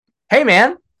Hey,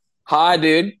 man. Hi,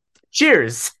 dude.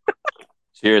 Cheers.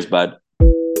 Cheers, bud.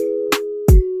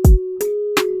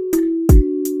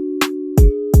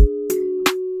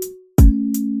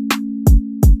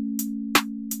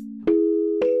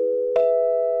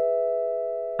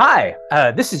 Hi,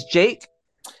 this is Jake,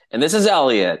 And this is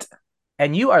Elliot.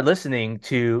 and you are listening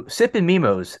to Sippin'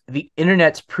 Mimos, the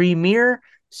internet's premier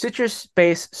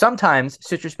sometimes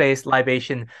citrus-based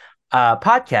libation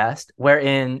podcast,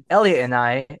 wherein Elliot and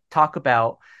I talk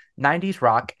about 90s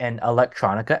rock and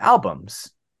electronica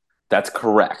albums. That's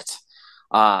correct.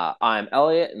 I'm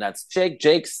Elliot, and that's Jake.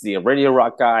 Jake's the radio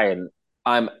rock guy, and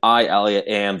Elliot,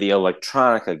 am the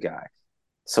electronica guy.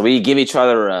 So we give each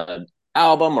other an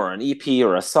album or an EP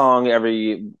or a song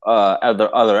every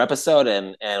other episode,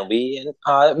 and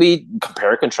we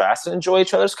compare, contrast, and enjoy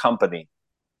each other's company.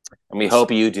 And we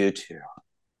hope you do too.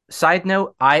 Side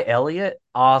note, Elliot,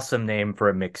 awesome name for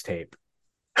a mixtape.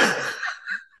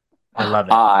 I love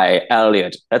it.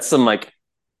 Elliot. That's some like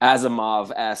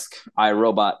Asimov-esque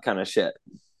iRobot kind of shit.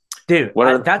 Dude, What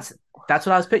are that's what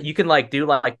I was put. You can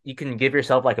you can give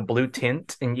yourself like a blue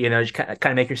tint and just kind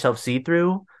of make yourself see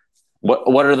through.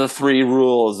 what are the three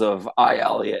rules of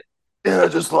Elliot? Yeah, I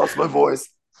just lost my voice.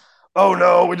 Oh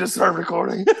no, we just started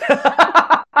recording.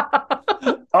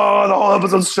 Oh, the whole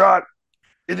episode's shot.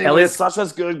 Anyways, Elliot's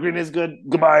Sasha's good, Green is good.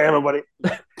 Goodbye, everybody.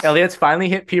 Elliot's finally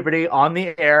hit puberty on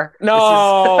the air.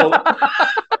 No,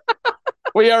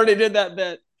 we already did that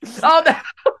bit. Oh, no.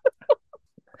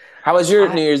 How was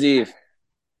your New Year's Eve?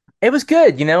 It was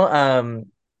good.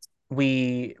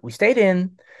 We stayed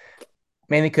in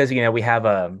mainly because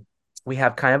we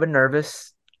have kind of a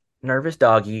nervous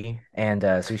doggy, and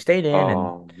so we stayed in and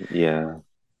Oh yeah.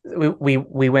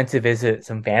 we went to visit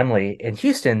some family in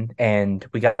Houston, and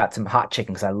we got some hot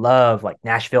chicken because I love like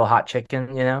Nashville hot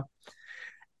chicken.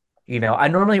 I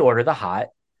normally order the hot.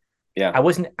 Yeah. I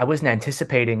wasn't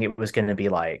anticipating it was going to be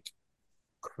like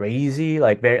crazy,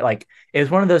 like very like it was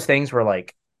one of those things where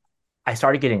like I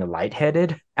started getting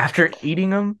lightheaded after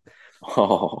eating them,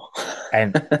 Oh.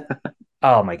 and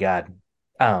oh my god.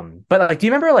 But like, do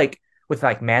you remember like with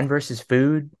like Man versus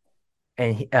Food?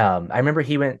 And I remember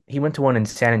he went to one in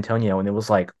San Antonio, and it was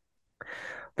like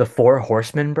the Four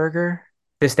Horsemen burger.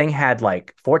 This thing had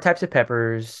like four types of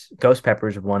peppers, ghost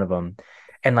peppers, one of them,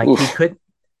 and like he Oof. could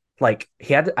like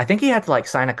he had I think he had to like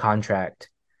sign a contract,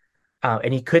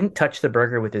 and he couldn't touch the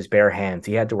burger with his bare hands.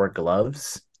 He had to wear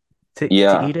gloves to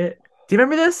Yeah. eat it. Do you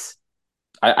remember this?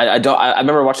 I don't I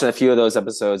remember watching a few of those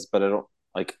episodes, but I don't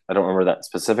remember that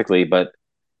specifically. But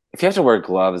if you have to wear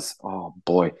gloves, oh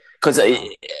boy, because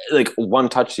like one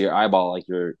touch to your eyeball, like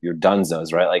you're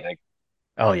donezo's, right? Like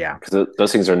Oh yeah, because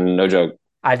those things are no joke.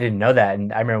 I didn't know that,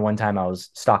 and I remember one time I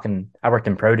was stocking. I worked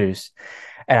in produce,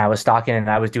 and I was stocking, and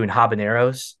I was doing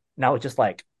habaneros, and I was just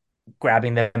like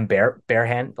grabbing them bare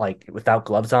hand, like without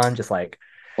gloves on, just like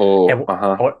Oh, and,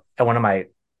 uh-huh. and one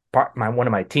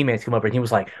of my teammates came over and he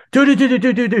was like, dude,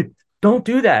 don't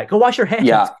do that. Go wash your hands.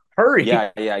 Yeah, Hurry.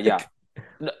 yeah.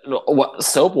 No, what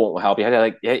soap won't help. You had to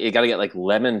like you got to get like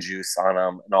lemon juice on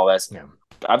them and all this. Yeah.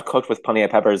 I've cooked with plenty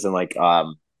of peppers and like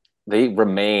they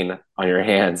remain on your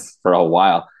hands for a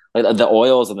while. Like the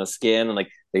oils and the skin and like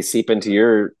they seep into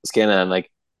your skin and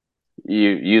like you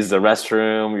use the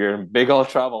restroom, you're in big old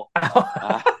trouble.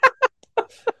 Uh,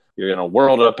 you're in a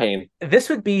world of pain. This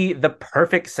would be the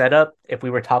perfect setup if we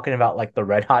were talking about like the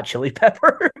Red Hot Chili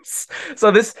Peppers.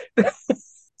 So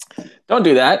Don't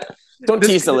do that. Don't this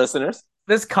tease the listeners.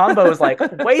 this combo is like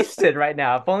wasted right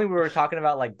now. If only we were talking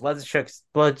about like blood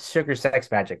sugar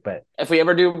sex magic, but If we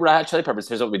ever do Red Hot Chili Peppers,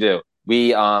 here's what we do.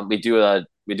 We do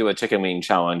a chicken wing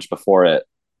challenge before it,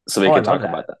 so we oh, I can love talk that.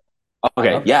 about that. I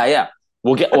Okay, love that. yeah.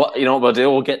 We'll get well. You know what we'll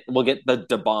do? We'll get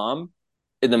the bomb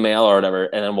in the mail or whatever,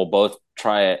 and then we'll both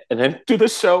try it, and then do the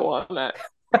show on that.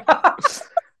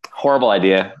 Horrible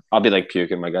idea. I'll be like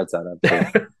puking my guts out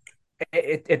after.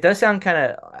 It does sound kind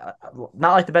of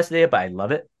not like the best idea, but I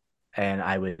love it, and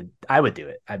I would do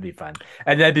it. I'd be fun,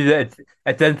 and then be that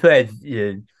at then say,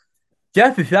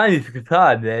 just as long as it's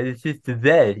fun, man. It's just the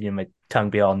bed. My tongue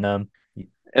be all numb.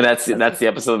 And that's That's that's the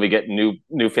episode we get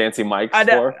new fancy I mics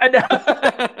know, for. I know.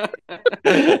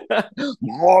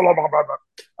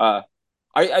 uh,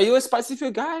 Are you a spicy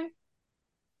food guy?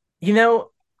 you know,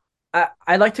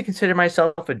 I like to consider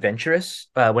myself adventurous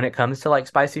when it comes to like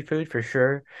spicy food for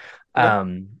sure.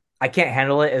 Okay. I can't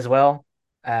handle it as well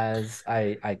as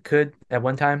I could at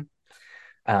one time.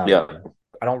 Um, Yeah.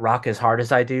 I don't rock as hard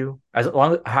as I do, as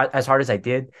hard as I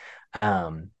did.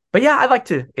 But yeah, I like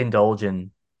to indulge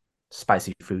in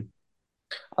spicy food.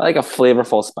 I like a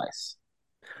flavorful spice.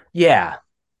 Yeah,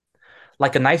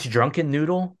 like a nice drunken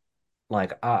noodle,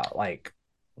 like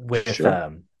with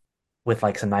Sure. with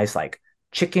like some nice like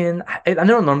chicken. I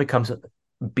know it normally comes with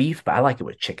beef, but I like it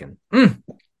with chicken. Mm.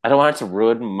 I don't want it to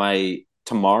ruin my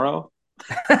tomorrow.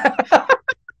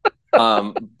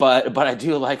 But I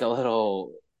do like a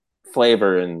little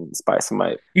flavor and spice in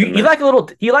You my like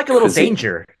a little cuisine.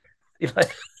 danger. You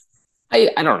like,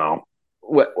 I don't know.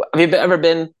 Have you ever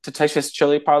been to Texas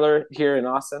Chili Parlor here in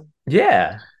Austin?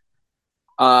 yeah.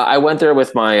 I went there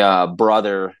with my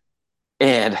brother,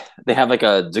 and they have like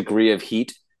a degree of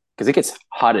heat because it gets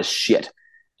hot as shit.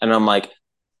 And I'm like,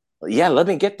 yeah, let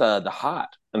me get the hot.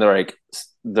 And they're like,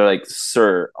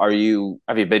 sir, have you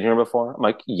been here before? I'm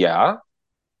like, yeah.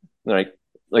 And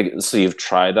they're so you've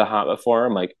tried the hot before?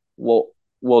 I'm like, well,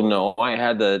 no, I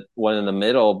had the one in the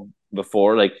middle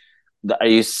before. Like, are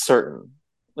you certain?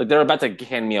 Like, they're about to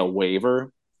hand me a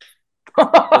waiver,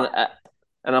 and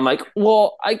and I'm like,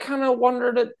 well, I kind of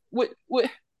wondered it. Let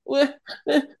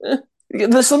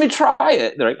me try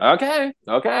it. They're like, okay,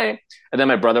 okay. And then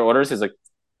my brother orders. He's like,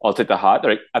 I'll take the hot.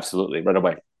 They're like, absolutely, right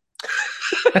away.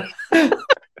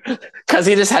 Because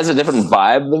he just has a different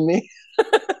vibe than me.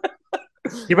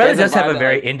 Your He brother has a does have vibe a that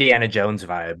very like Indiana Jones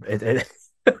vibe.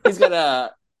 he's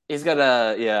got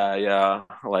a yeah,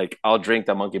 like I'll drink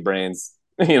the monkey brains,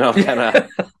 you know, kind of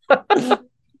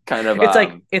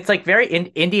It's like very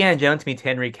Indiana Jones meets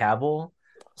Henry Cavill.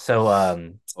 So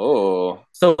oh,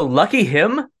 so lucky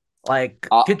him. Like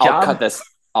good I'll job. cut this.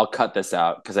 I'll cut this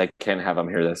out because I can't have him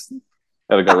hear this.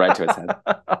 It'll go right to his head.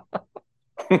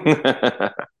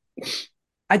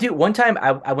 I do. One time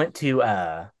I went to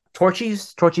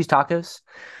Torchy's Tacos.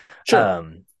 Sure.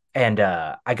 Um and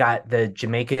I got the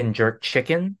Jamaican jerk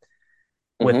chicken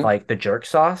with Mm-hmm. like the jerk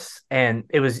sauce, and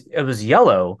it was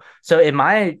yellow. So in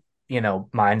my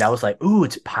mind, I was like, "Ooh,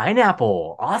 it's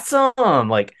pineapple, awesome!"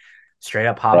 Like straight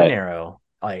up Right. habanero,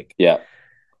 like. Yeah.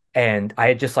 And I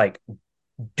had just like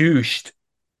douched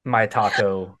my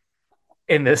taco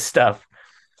in this stuff,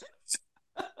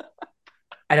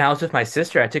 and I was with my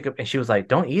sister. I took it, and she was like,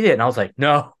 "Don't eat it," and I was like,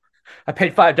 "No, I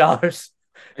paid $5.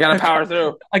 I gotta power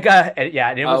through. I got and yeah."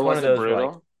 And it was one Was of it those where like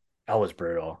brutal? I was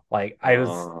brutal. Like I was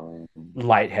Um,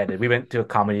 lightheaded. We went to a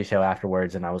comedy show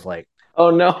afterwards, and I was like,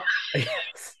 oh no.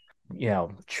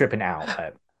 tripping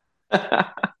out.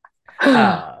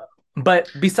 Uh, but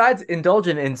besides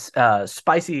indulging in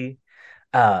spicy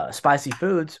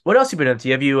foods, what else have you been up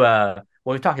to? Have you well,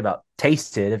 we talked about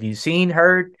tasted. Have you seen,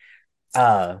 heard,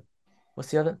 uh, what's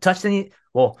the other? Touched any?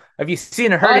 Well, have you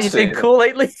seen or heard anything Busted. cool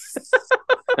lately?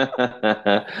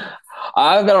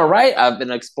 I've been all right. I've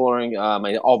been exploring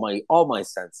all my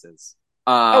senses.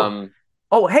 Oh, Um,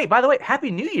 oh, hey, by the way,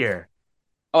 Happy New Year,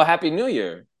 oh, Happy New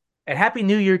Year. and Happy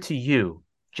New Year to you,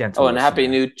 gentle Oh, and Happy listener.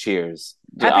 New Cheers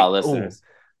to our Happy, oh, listeners.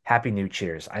 Happy New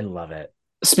Cheers. I love it,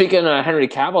 Speaking of Henry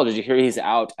Cavill, did you hear he's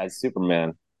out as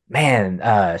Superman? man.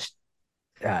 Uh,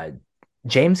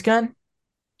 James Gunn,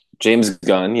 James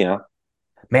Gunn, yeah,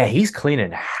 man, he's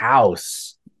cleaning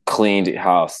house. cleaned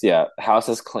house. Yeah, house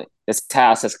is clean. His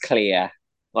house is clear.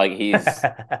 Like he's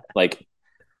like,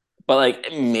 but like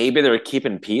maybe they're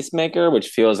keeping Peacemaker, which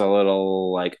feels a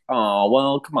little like, oh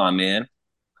well, come on, man,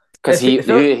 because It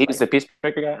felt he's the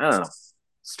Peacemaker guy. I don't know.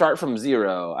 Start from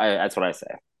zero. That's what I say.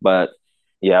 But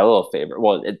yeah, a little favor.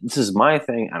 Well, this is my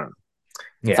thing. I don't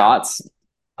know. yeah. Thoughts?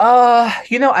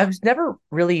 I was never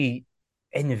really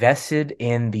invested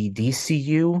in the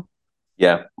DCU.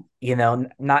 Yeah,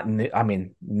 Not I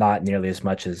mean, not nearly as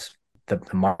much as the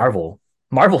Marvel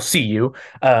CU.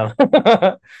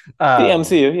 the Um,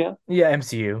 MCU. Yeah, yeah,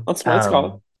 MCU. that's what it's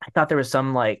called. I thought there was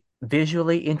some like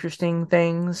visually interesting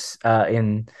things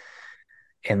in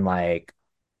like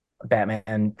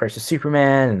Batman versus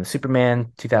Superman and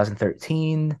Superman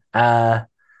 2013. That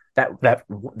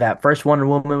first Wonder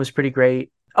Woman was pretty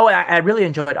great. Oh, I really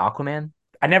enjoyed Aquaman.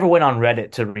 I never went on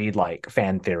Reddit to read like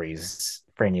fan theories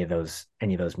for any of those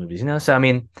movies, So I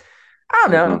mean, I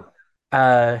don't know.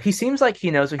 Mm-hmm. He seems like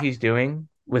he knows what he's doing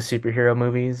with superhero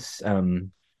movies.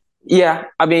 Yeah,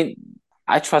 I mean,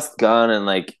 I trust Gunn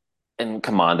and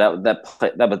come on,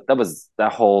 that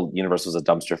whole universe was a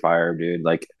dumpster fire, dude.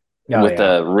 Like Oh with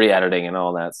yeah. the re-editing and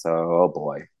all that. So, oh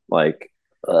boy, like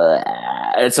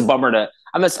it's a bummer to.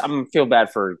 I'm feel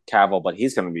bad for Cavill, but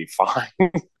he's gonna be fine.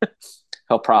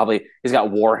 He's got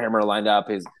Warhammer lined up.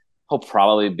 He'll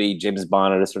probably be James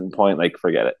Bond at a certain point. Like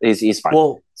forget it. He's fine.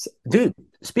 Well, dude,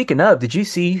 speaking of, did you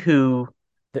see who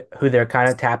they're kind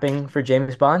of tapping for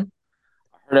James Bond?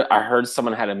 I heard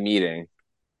someone had a meeting.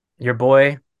 Your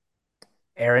boy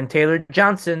Aaron Taylor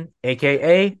Johnson,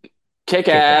 aka Kick Kick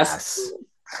Ass. Ass.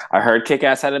 I heard Kick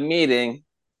Ass had a meeting.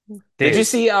 Did you Dude,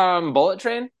 see Bullet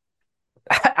Train?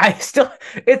 I still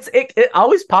it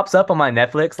always pops up on my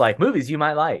Netflix like movies you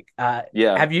might like.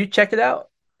 Yeah. Have you checked it out?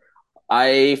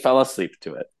 I fell asleep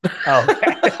to Oh,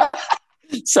 okay.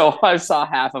 it. So I saw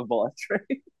half of Bullet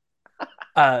Train.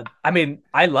 I mean,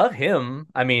 I love him.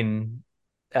 I mean,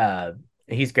 uh,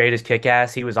 he's great as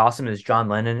Kick-Ass. He was awesome as John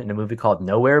Lennon in a movie called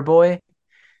Nowhere Boy.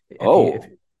 If Oh,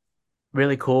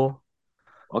 really cool.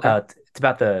 okay. It's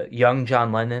about the young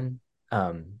John Lennon,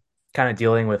 kind of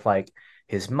dealing with like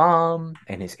his mom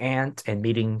and his aunt and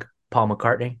meeting Paul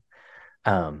McCartney.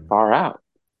 Um, Far out.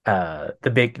 the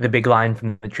big line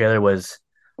from the trailer was,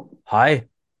 "Hi,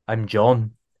 I'm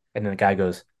John," and then the guy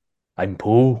goes, "I'm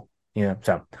Paul."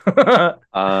 So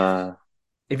Uh,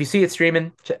 if you see it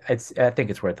streaming, I think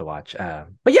it's worth a watch.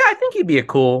 But yeah, I think he'd be a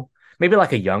cool, maybe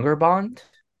like a younger Bond,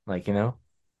 like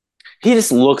he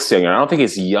just looks younger. I don't think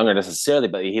he's younger necessarily,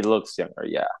 but he looks younger.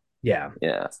 Yeah, yeah,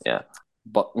 yeah, yeah.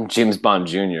 But James Bond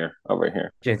Jr. over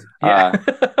here. James, yeah,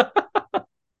 Uh,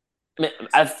 I mean,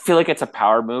 I feel like it's a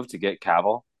power move to get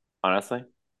Cavill, honestly.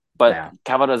 But yeah.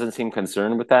 Cavill doesn't seem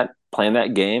concerned with that, playing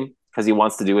that game, because he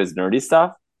wants to do his nerdy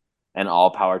stuff, and all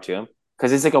power to him.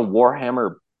 Because he's like a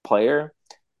Warhammer player.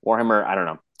 Warhammer, I don't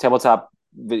know, tabletop.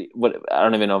 What I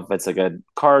don't even know if it's like a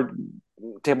card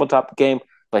tabletop game,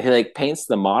 but he like paints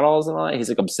the models and all that. He's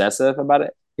like obsessive about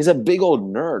it. He's a big old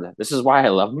nerd. This is why I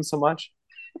love him so much.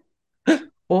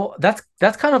 Well, that's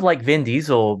kind of like Vin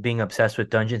Diesel being obsessed with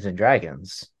Dungeons and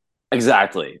Dragons.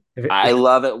 Exactly. If, I if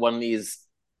love it when these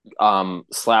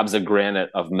slabs of granite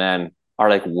of men are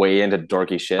like way into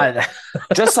dorky shit. I,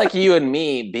 Just like you and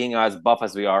me being as buff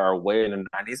as we are way into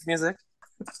 90s music.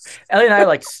 Ellie and I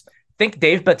like think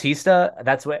Dave Batista.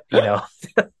 That's what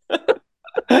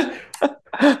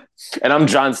And I'm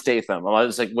John Statham. I'm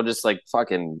just like we're just like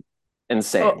fucking Oh,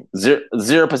 insane.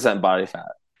 0% body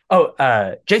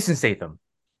fat. Jason Statham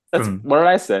That's from what did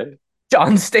I say?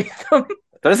 John Statham.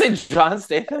 Did I say John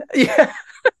Statham? Yeah,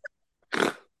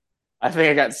 I think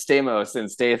I got Stamos and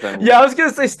Statham yeah. I was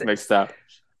gonna say mixed up.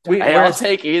 we Hey, we're I'll as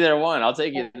take either one. I'll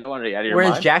take either one. Are you out of your we're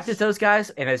as mind? jacked as those guys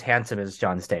and as handsome as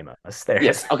John Stamos. There.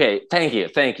 Yes. Okay. Thank you.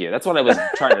 Thank you. That's what I was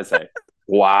trying to say.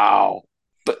 Wow.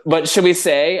 But should we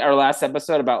say our last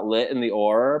episode about Lit and the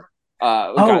Orb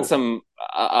got Oh, some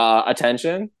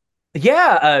attention?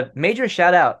 yeah. Major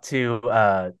shout out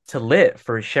to Lit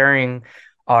for sharing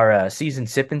our season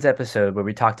sippins episode where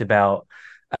we talked about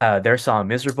their song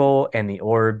 "Miserable" and the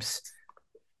Orbs'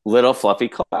 Little fluffy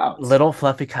clouds. little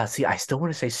fluffy clouds. See, I still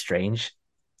want to say strange.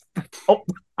 Oh,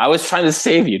 I was trying to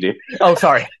save you, dude. oh,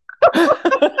 sorry.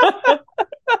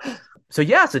 So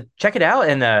yeah, so check it out,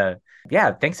 and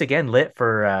yeah, thanks again, Lit,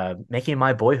 for making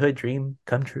my boyhood dream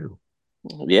come true.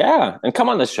 Yeah, and come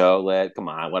on the show, Lit. Come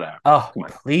on, whatever. Oh, Come on.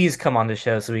 please come on the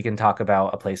show so we can talk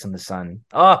about A Place in the Sun.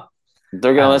 Oh,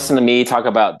 They're gonna listen um, to me talk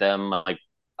about them like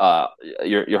uh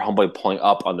your homeboy pulling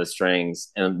up on the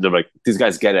strings, and they're like, these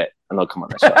guys get it, and they'll come on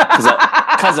the show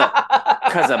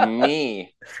because of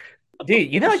me.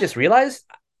 dude, I just realized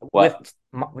with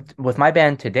What? with my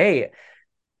band today,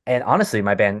 and honestly,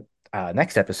 my band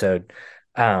next episode,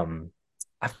 um,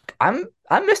 I'm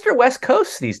Mr. West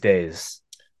Coast these days.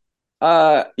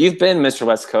 You've been Mr.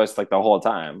 West Coast like the whole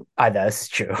time. I know this is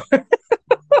true.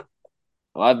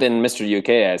 Well, I've been Mr.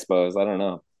 UK, I suppose. I don't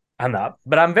know. I'm not,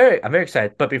 but I'm very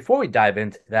excited. But before we dive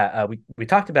into that, we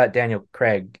talked about Daniel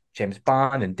Craig, James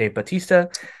Bond, and Dave Bautista.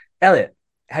 Elliot,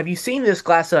 have you seen this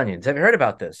Glass Onions? Have you heard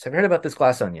about this? Have you heard about this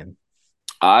Glass Onion?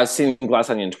 I've seen Glass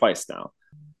Onion twice now.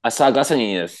 I saw Glass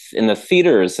Onion in the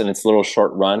theaters in its little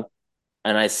short run,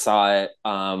 and I saw it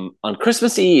on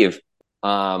Christmas Eve.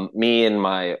 Me and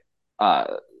my uh,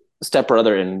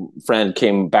 stepbrother and friend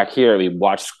came back here. We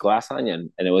watched Glass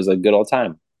Onion, and it was a good old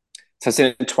time. So I've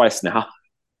seen it twice now.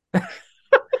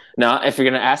 Now, if you're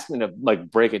gonna ask me to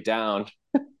like break it down,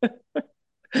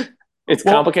 it's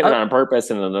Well, complicated on purpose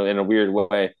and in a weird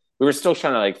way. We were still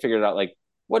trying to like figure it out. Like,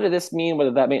 what did this mean? What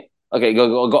did that mean? Okay,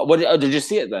 go. What did you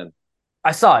see it then?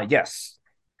 I saw it. Yes.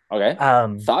 Okay,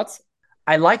 Um, thoughts?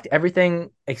 I liked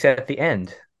everything except the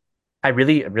end. I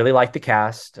really liked the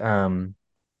cast.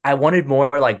 I wanted more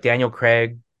like Daniel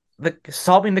Craig,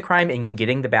 solving the crime and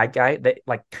getting the bad guy. That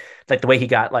like the way he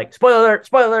got like spoiler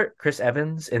alert, Chris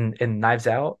Evans in Knives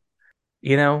Out.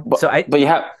 But So I but you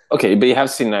have okay, but you have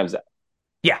seen Knives Out.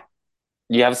 yeah,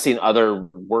 You have seen other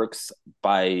works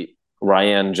by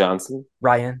Ryan Johnson,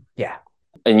 Ryan, yeah.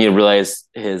 and you realize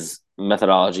his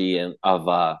methodology and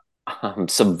of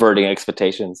subverting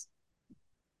expectations.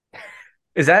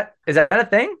 Is that a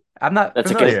thing? I'm not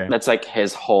familiar. That's like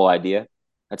his whole idea.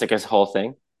 That's like his whole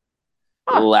thing.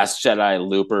 Huh. Last Jedi,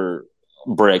 Looper,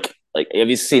 Brick. Like, Have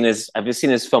you seen his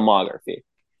filmography?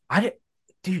 I did,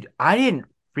 dude, I didn't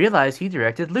realize he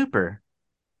directed Looper.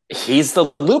 He's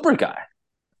the Looper guy.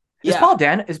 Is Yeah. Paul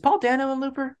Dano in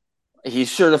Looper? He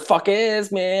sure the fuck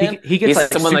is, man. He gets He's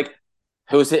like someone super. like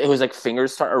whose like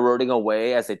fingers start eroding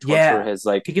away as they torture Yeah, his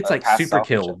like he gets like past super self and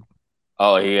shit. killed.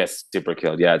 Oh, he gets super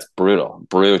killed. Yeah, it's brutal,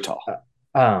 brutal.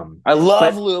 Uh, Um, I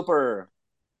love but Looper.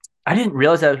 I didn't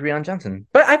realize that was Rian Johnson.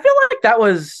 But I feel like that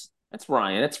was. It's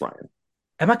Ryan. It's Ryan.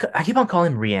 I keep on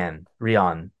calling him Rian.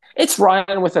 Rian. It's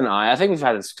Ryan with an I. I think we've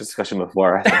had this discussion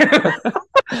before. I think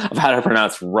of how to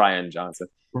pronounce Ryan Johnson.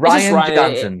 It's just Ryan Ryan.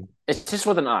 Johnson. It's just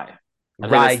with an I. I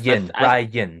think Ryan.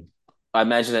 Ryan. I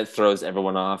imagine it throws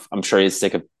everyone off. I'm sure he's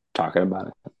sick of talking about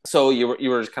it. So you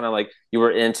were just kind of like you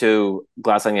were into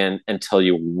Glass Onion until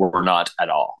you were not at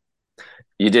all.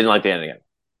 You didn't like the ending.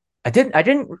 I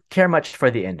didn't care much for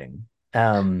the ending.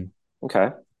 Um, Okay.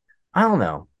 I don't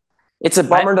know. It's a I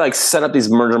bummer to like set up these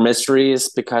murder mysteries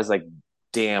because like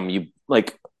damn you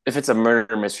like if it's a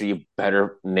murder mystery you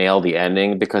better nail the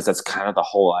ending because that's kind of the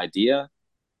whole idea.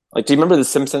 Like do you remember the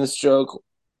Simpsons joke?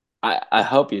 I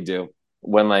hope you do.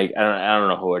 When like I don't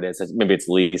know who it is. Maybe it's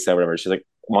Lisa or whatever. She's like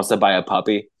wants to buy a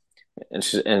puppy and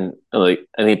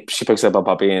she picks up a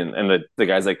puppy and the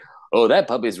guy's like, "Oh, that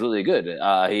puppy's really good.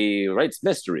 He writes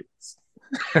mysteries."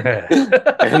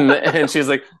 And she's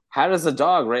like, "How does a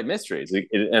dog write mysteries?"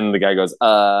 And the guy goes,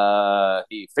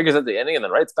 he figures out the ending and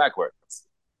then writes backwards."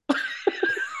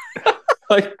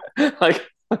 like like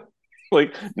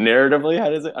like narratively, how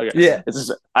does it? Okay, yeah. it's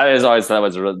just I just always thought it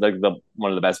was like the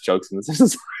one of the best jokes in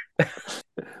this.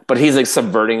 But he's like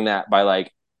subverting that by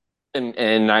like and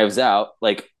Knives Out,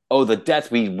 like, oh, the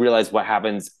death, we realize what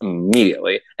happens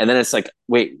immediately. And then it's like,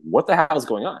 wait, what the hell is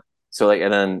going on? So like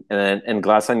and then in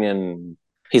Glass Onion,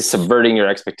 he's subverting your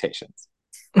expectations.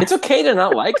 It's okay to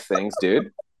not like things,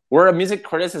 dude. We're a music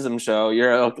criticism show.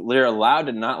 You're allowed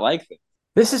to not like things.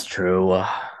 This is true.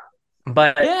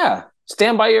 But Yeah.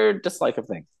 Stand by your dislike of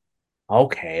things.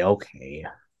 okay, okay.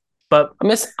 But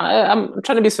I'm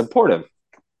trying to be supportive.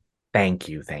 thank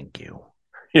you, thank you.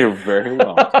 You're very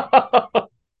welcome.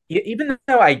 Even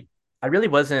though I really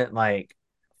wasn't like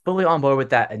fully on board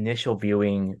with that initial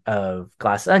viewing of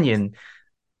Glass Onion,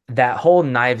 that whole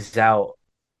Knives Out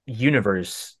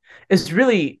universe is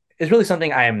really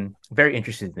something I'm very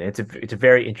interested in. It's a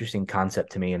very interesting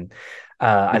concept to me, and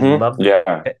I love the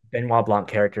Yeah. Benoit Blanc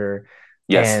character,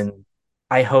 Yes. and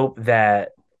I hope that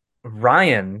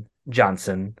Ryan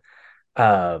Johnson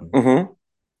um, Mm-hmm.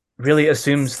 really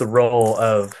assumes the role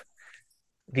of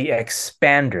the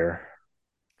expander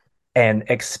and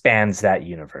expands that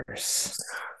universe.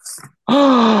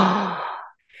 Here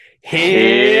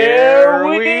Here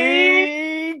we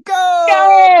we go.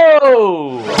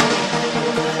 go.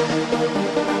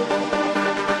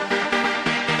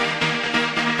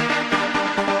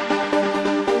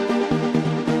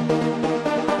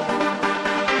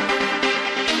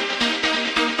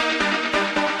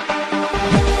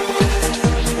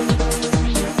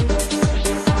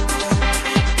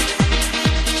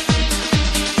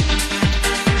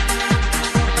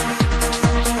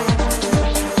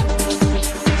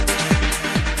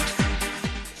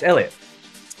 So, Elliot,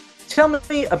 tell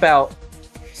me about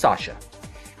Sasha.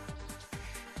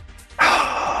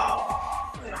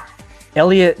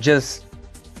 Elliot just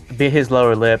bit his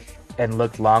lower lip and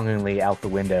looked longingly out the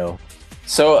window.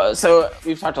 So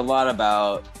we've talked a lot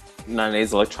about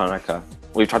 90s electronica.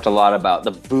 We've talked a lot about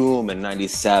the boom in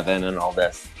 97 and all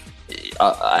this.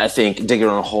 I think digging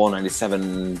on a hole in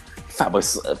 97,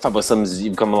 Fabulous Slims,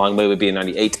 you've come a long way would be in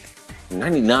 98. In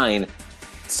 99,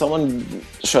 someone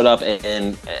showed up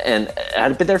and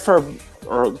had been there for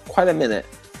quite a minute,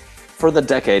 for the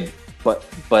decade, but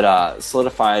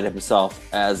solidified himself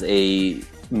as a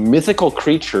mythical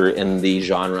creature in the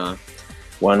genre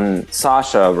when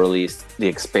Sasha released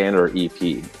the Expander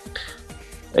EP.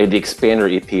 The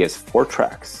Expander EP is 4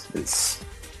 tracks. It's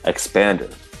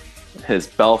Expander, his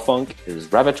Bellfunk, his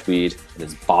Rabbitweed, and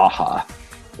his Baja.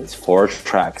 It's 4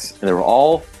 tracks, and they were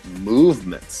all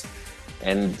movements.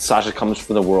 And Sasha comes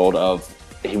from the world of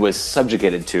he was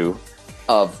subjugated to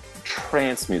of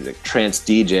trance music, trance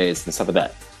DJs, and stuff like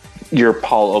that. Your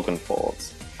Paul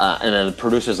Oakenfolds, and then the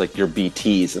producers like your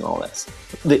BTs and all this.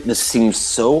 This seems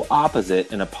so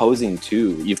opposite and opposing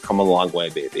to "You've Come a Long Way,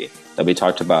 Baby" that we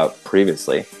talked about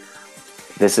previously.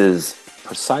 This is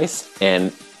precise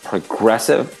and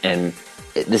progressive, and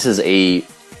this is a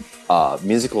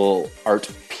musical art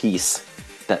piece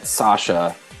that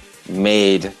Sasha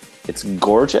made. It's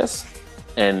gorgeous,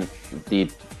 and the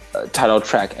title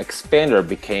track Expander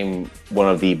became one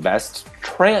of the best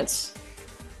trance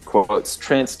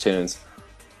tunes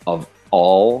of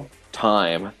all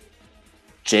time.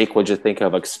 Jake, what'd you think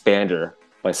of Expander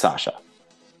by Sasha?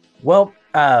 Well,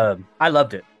 I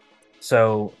loved it.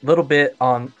 So, a little bit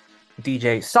on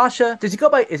DJ Sasha. Does he go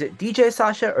by? Is it DJ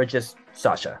Sasha or just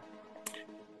Sasha?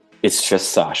 It's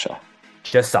just Sasha.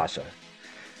 Just Sasha.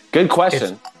 Good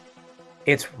question.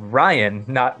 It's Ryan,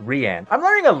 not Rian. I'm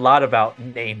learning a lot about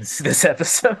names this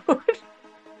episode.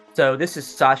 So this is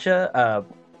Sasha.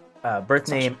 Birth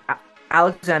name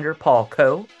Alexander Paul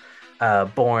Coe.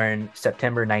 Born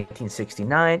September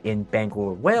 1969 in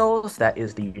Bangor, Wales. That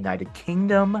is the United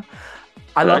Kingdom.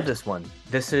 I love this one.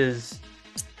 This is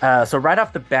so right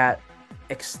off the bat,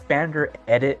 Expander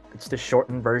Edit. It's the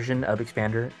shortened version of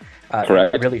Expander.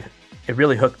 Correct. It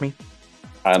really hooked me.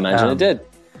 I imagine it did.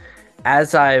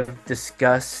 As I've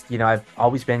discussed, I've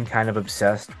always been kind of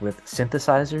obsessed with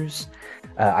synthesizers.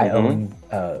 I own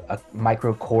a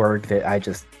micro Korg that I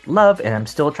just love, and I'm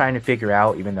still trying to figure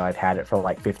out, even though I've had it for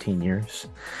like 15 years.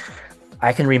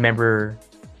 I can remember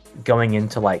going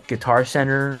into like Guitar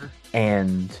Center,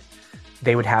 and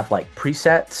they would have like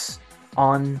presets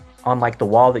on like the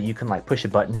wall that you can like push a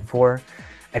button for,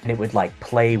 and it would like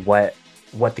play what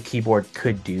the keyboard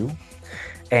could do.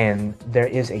 And there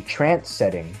is a trance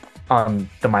setting on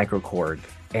the micro Korg,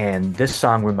 and this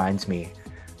song reminds me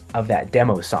of that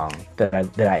demo song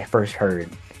that I first heard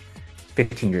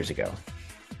 15 years ago.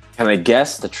 Can I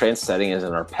guess the trance setting is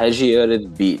an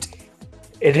arpeggiated beat?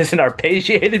 It is an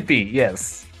arpeggiated beat,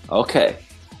 yes. Okay.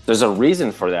 There's a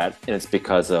reason for that, and it's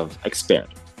because of Expand.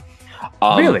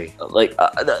 Really? Like,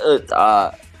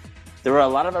 there were a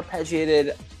lot of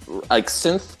arpeggiated like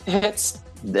synth hits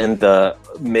in the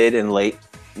mid and late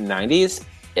 90s.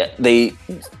 They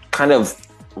kind of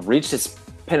reached its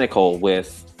pinnacle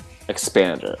with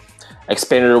Expander.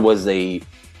 Expander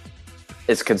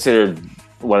is considered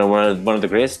one of the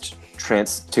greatest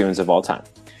trance tunes of all time.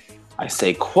 I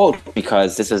say quote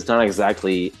because this is not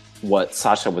exactly what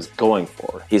Sasha was going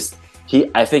for.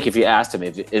 I think if you asked him,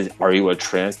 are you a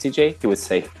trance DJ? He would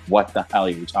say, what the hell are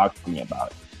you talking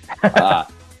about?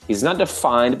 He's not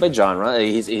defined by genre.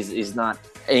 He's not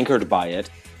anchored by it.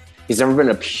 He's never been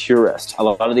a purist. A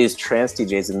lot of these trance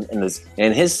DJs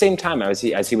in his same time as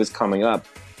he was coming up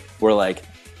were like,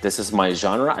 this is my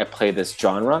genre. I play this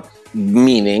genre,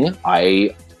 meaning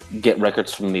I get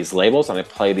records from these labels and I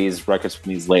play these records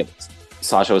from these labels.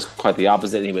 Sasha was quite the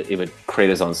opposite. He would create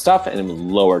his own stuff and in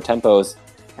lower tempos,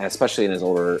 and especially in his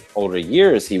older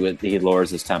years, he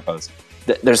lowers his tempos.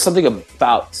 There's something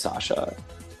about Sasha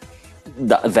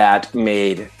that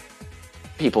made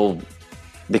people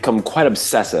become quite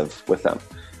obsessive with them,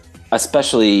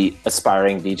 especially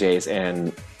aspiring DJs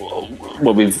and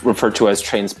what we've referred to as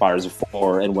train spotters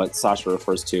before, and what Sasha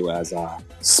refers to as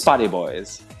spotty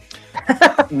boys.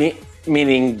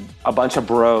 Meaning a bunch of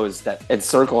bros that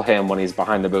encircle him when he's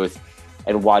behind the booth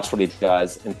and watch what he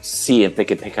does and see if they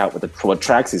can pick out what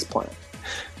tracks he's playing.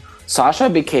 Sasha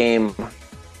became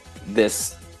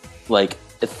this like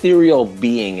ethereal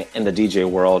being in the DJ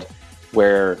world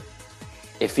where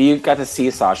if you got to see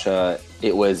Sasha,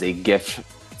 it was a gift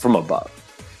from above.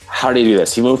 How did he do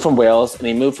this? He moved from Wales, and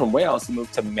he moved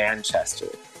to Manchester.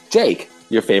 Jake,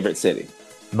 your favorite city?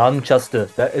 Manchester.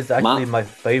 That is actually my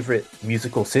favorite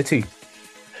musical city.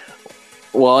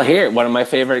 Well, here, one of my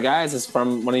favorite guys is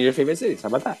from one of your favorite cities. How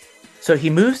about that? So he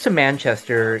moves to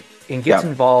Manchester and gets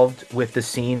involved with the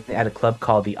scene at a club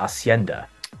called the Hacienda.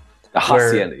 The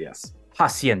Hacienda, yes.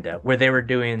 Hacienda, where they were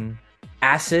doing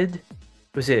acid.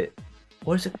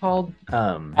 What is it called?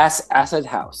 Acid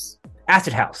House.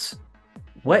 Acid House.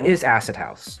 What is Acid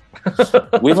House?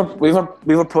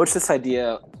 we've approached this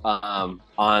idea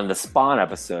on the Spawn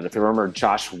episode. If you remember,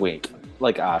 Josh Wink,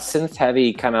 like synth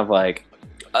heavy, kind of like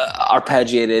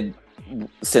arpeggiated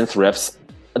synth riffs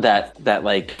that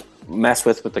like mess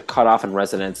with the cutoff and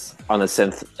resonance on the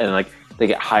synth, and like they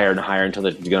get higher and higher until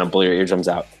they're gonna blow your eardrums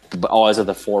out. But always with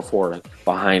the 4/4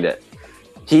 behind it.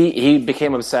 He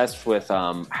became obsessed with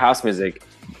house music,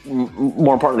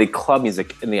 more importantly club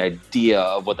music, and the idea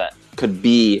of what that could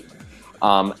be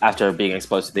after being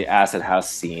exposed to the acid house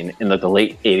scene in the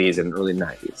late 80s and early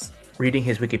 90s. Reading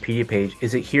his Wikipedia page,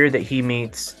 is it here that he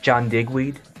meets John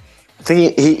Digweed? I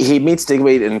think he meets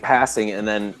Digweed in passing, and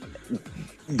then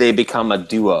they become a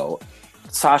duo.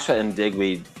 Sasha and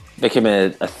Digweed became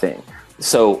a thing.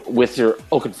 So with your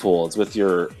Oakenfolds, with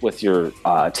your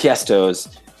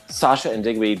Tiestos, Sasha and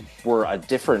Digweed were a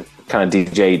different kind of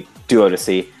DJ duo to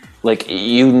see. Like,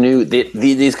 you knew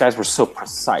these guys were so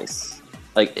precise.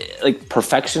 Like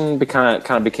perfection kind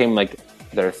of became like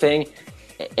their thing,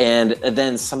 and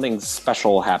then something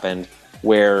special happened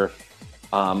where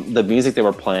the music they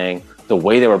were playing, the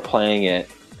way they were playing it,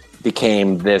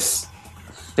 became this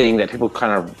thing that people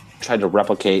kind of tried to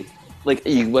replicate. Like,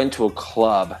 you went to a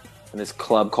club in this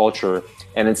club culture,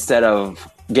 and instead of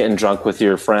getting drunk with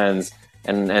your friends,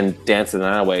 and dance in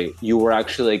that way, you were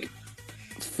actually like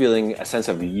feeling a sense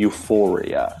of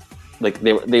euphoria. Like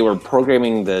they were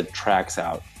programming the tracks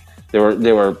out. They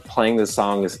were playing the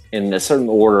songs in a certain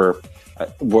order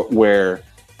where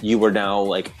you were now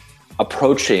like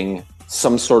approaching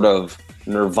some sort of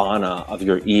nirvana of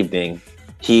your evening.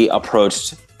 He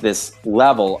approached this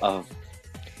level of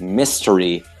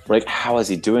mystery. Like, how is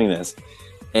he doing this?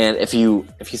 And if you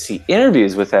see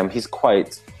interviews with him, he's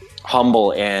quite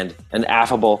humble and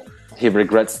affable. He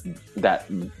regrets that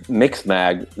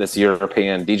Mixmag, this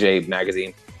European DJ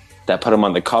magazine that put him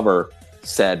on the cover,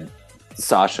 said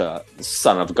Sasha,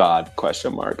 son of God, ?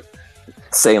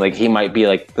 Saying like he might be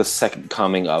like the second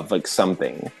coming of like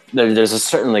something. There's a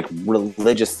certain like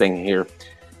religious thing here,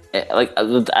 like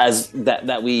as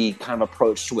that we kind of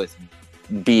approached with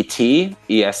BT,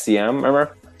 ESCM,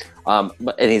 remember?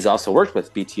 And he's also worked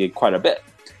with BT quite a bit.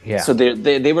 Yeah. So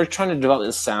they were trying to develop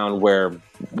this sound where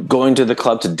going to the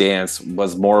club to dance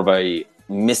was more of a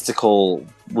mystical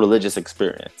religious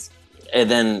experience. And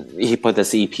then he put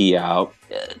this EP out.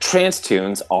 Trance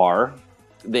tunes are,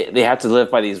 they have to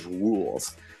live by these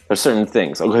rules. There's certain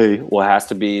things. Okay, well, it has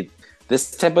to be this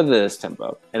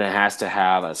tempo, and it has to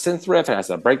have a synth riff, it has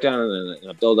to have a breakdown and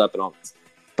a build up and all this.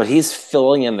 But he's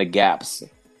filling in the gaps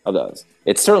of those.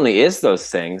 It certainly is those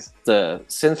things. The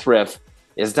synth riff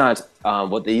is not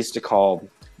what they used to call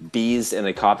bees in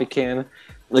a coffee can,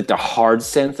 like the hard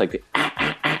synth, like the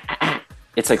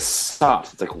It's like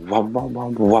soft. It's like wum wum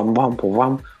wum wum wum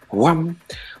wum wum.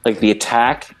 Like the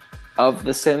attack of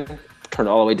the synth turned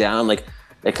all the way down. Like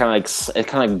it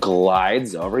kind of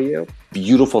glides over you.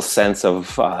 Beautiful sense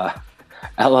of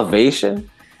elevation.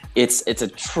 It's a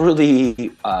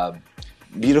truly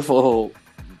beautiful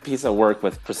piece of work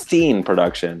with pristine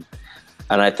production,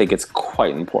 and I think it's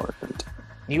quite important.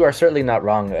 You are certainly not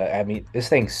wrong. I mean, this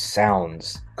thing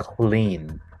sounds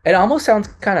clean. It almost sounds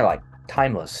kind of like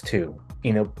timeless too.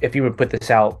 You know, if you would put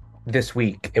this out this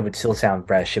week, it would still sound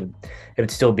fresh. It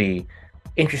would still be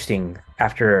interesting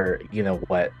after,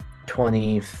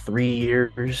 23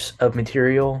 years of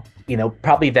material.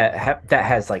 Probably that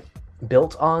has like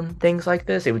built on things like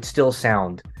this. It would still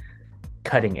sound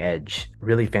cutting edge,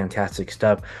 really fantastic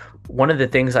stuff. One of the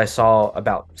things I saw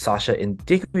about Sasha in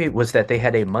Digby was that they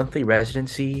had a monthly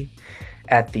residency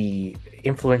at the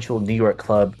influential New York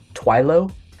club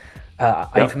Twilo. Are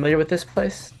you familiar with this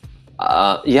place?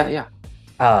 Yeah.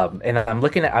 And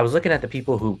I was looking at the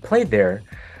people who played there.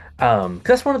 'Cause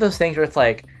that's one of those things where it's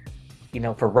like,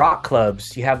 for rock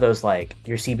clubs, you have those like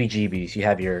your CBGBs, you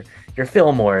have your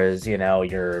Fillmores,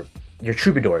 your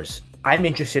Troubadours. I'm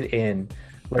interested in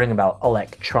learning about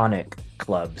electronic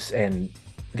clubs and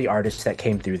the artists that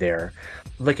came through there.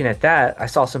 Looking at that, I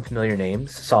saw some familiar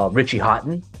names. Saw Richie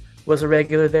Houghton was a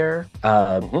regular there.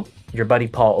 Your buddy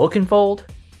Paul Oakenfold.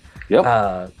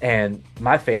 Yep. And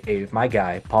my fave, my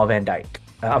guy, Paul Van Dyke,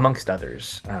 amongst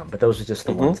others. But those are just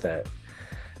the ones that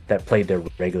played there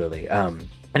regularly.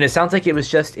 And it sounds like it was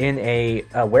just in a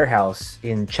warehouse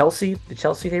in Chelsea, the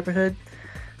Chelsea neighborhood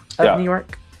of New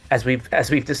York. As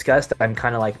we've discussed, I'm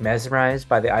kind of like mesmerized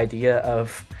by the idea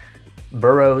of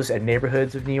boroughs and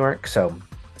neighborhoods of New York. So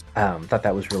thought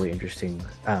that was really interesting.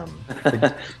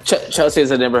 Chelsea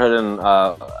is a neighborhood in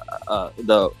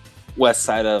the west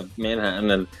side of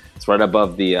Manhattan, and it's right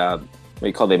above the what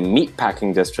you call the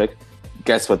meatpacking district.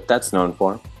 Guess what that's known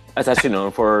for? That's actually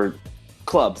known for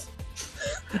clubs.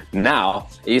 Now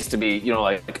it used to be,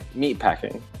 like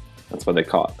meatpacking. That's what they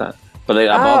call it. That,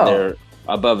 but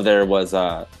above there was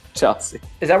Chelsea.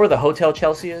 Is that where the Hotel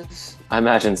Chelsea is? I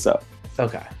imagine so.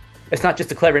 Okay, it's not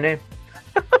just a clever name.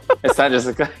 It's not just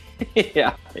a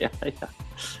yeah.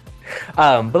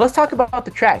 But let's talk about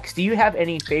the tracks. Do you have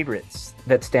any favorites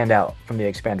that stand out from the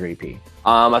Expander EP?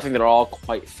 I think they're all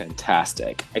quite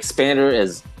fantastic. Expander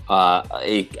is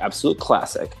a absolute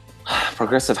classic.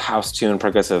 Progressive house tune,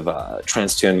 progressive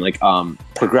trance tune, like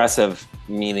progressive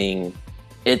meaning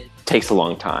it takes a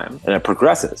long time and it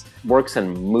progresses, works in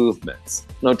movements.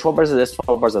 12 bars of this,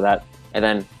 12 bars of that, and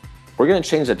then we're going to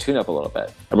change the tune up a little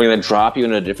bit. And we're going to drop you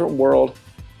in a different world.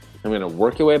 And we're going to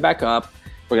work your way back up.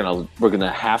 We're going to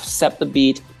half step the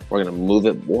beat. We're going to move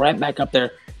it right back up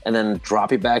there and then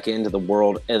drop you back into the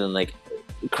world and then like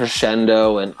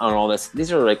crescendo and on all this.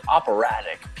 These are like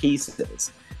operatic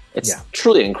pieces. It's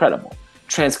truly incredible.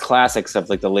 Trance classics of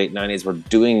like the late 90s were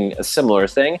doing a similar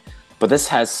thing, but this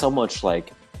has so much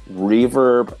like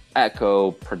reverb,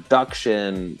 echo,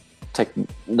 production,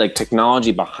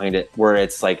 technology behind it where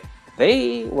it's like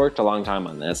they worked a long time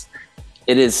on this.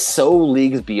 It is so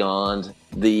leagues beyond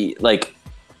the like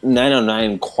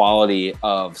 909 quality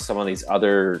of some of these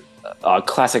other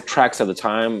classic tracks of the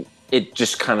time. It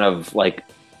just kind of like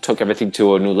took everything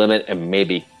to a new limit and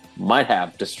maybe might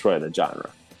have destroyed the genre.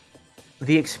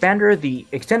 The Expander, the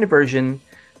extended version,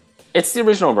 It's the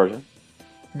original version.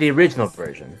 the original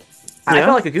version. I Yeah?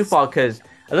 felt like a goofball because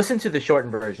I listened to the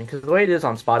shortened version because the way it is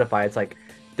on Spotify, it's like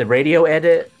the radio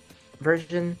edit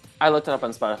version. I looked it up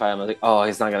on Spotify. I'm like, oh,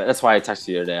 he's not gonna. That's why I texted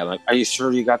you today. I'm like, are you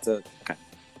sure you got the? Okay.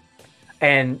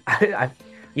 And I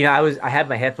had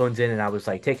my headphones in and I was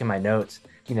like taking my notes.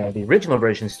 The original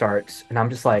version starts and I'm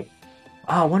just like,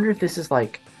 oh, I wonder if this is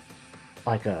like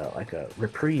a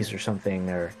reprise or something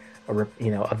of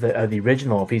the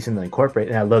original if he's in the incorporate.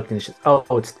 And I looked and it's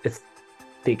just it's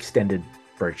the extended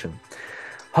version.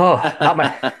 Oh, not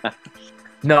my.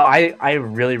 No, I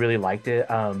really really liked it.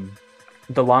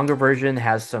 The longer version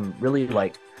has some really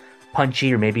like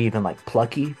punchy or maybe even like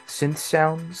plucky synth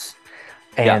sounds,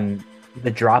 and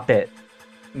the drop at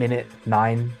minute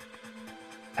 9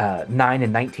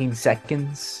 and 19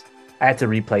 seconds. I had to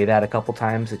replay that a couple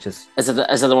times. It just Is it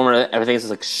the one where everything is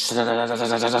like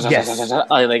Yes.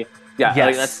 like yeah, Yes.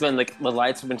 like that's been like the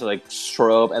lights have been to like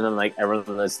strobe and then like everyone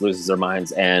just loses their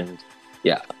minds and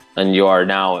and you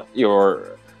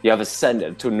have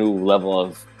ascended to a new level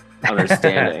of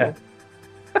understanding.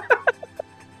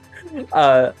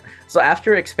 So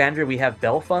after Expander, we have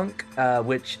Bellfunk,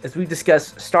 which, as we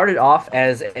discussed, started off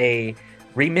as a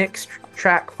remix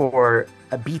track for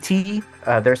a BT,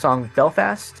 their song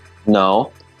Belfast.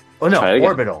 No. Oh no, Try it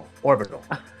again. Orbital.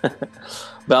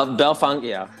 Bellfunk,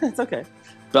 yeah, it's okay.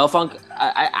 Bellfunk,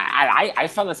 I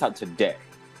found this out today.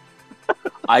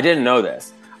 I didn't know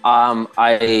this. I've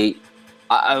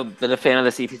been a fan of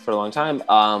this EP for a long time.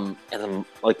 And I'm,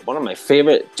 like one of my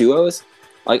favorite duos.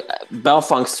 Like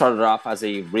Bellfunk started off as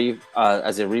a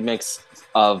remix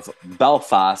of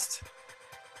Belfast,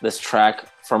 this track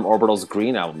from Orbital's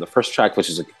Green album, the first track, which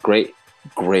is a great,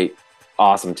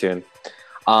 awesome tune.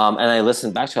 And I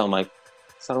listened back to it. I'm like,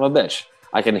 son of a bitch.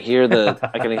 I can hear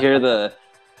the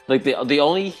like the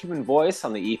only human voice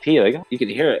on the EP. Like you can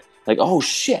hear it. Like, oh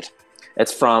shit,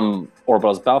 it's from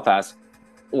Orbital's Belfast.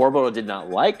 Orbital did not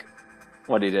like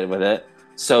what he did with it,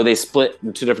 so they split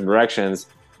in two different directions.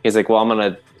 He's like, well, I'm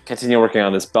gonna continue working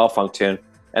on this Bellfunk tune,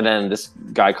 and then this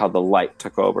guy called The Light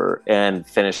took over and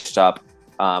finished up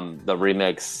the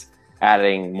remix,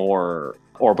 adding more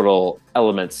Orbital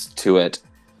elements to it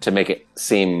to make it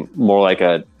seem more like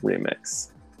a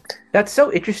remix. That's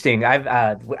so interesting.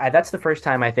 That's the first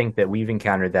time I think that we've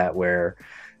encountered that where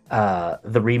the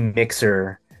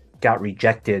remixer got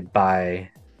rejected by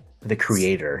the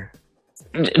creator.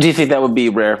 Do you think that would be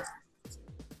rare?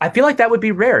 I feel like that would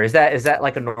be rare. Is that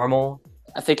like a normal?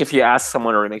 I think if you ask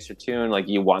someone to remix your tune, like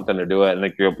you want them to do it, and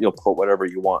like you'll put whatever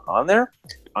you want on there,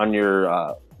 on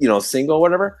your single, or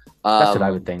whatever. That's what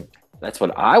I would think. That's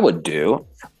what I would do.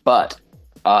 But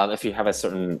if you have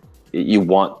you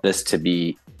want this to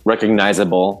be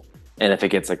recognizable, and if it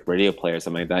gets like radio play or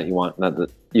something like that,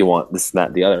 you want this,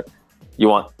 that, the other. You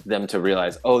want them to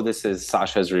realize, oh, this is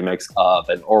Sasha's remix of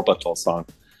an Orbital song.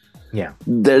 Yeah,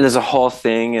 there's a whole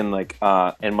thing in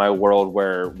in my world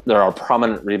where there are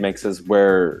prominent remixes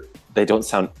where they don't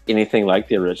sound anything like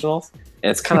the originals,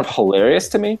 and it's kind of hilarious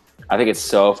to me. I think it's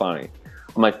so funny.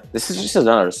 I'm like, this is just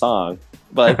another song,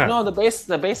 but like, no, the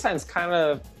bass line's kind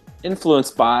of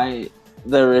influenced by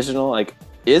the original. Like,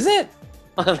 is it?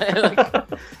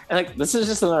 and this is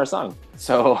just another song.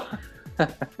 So,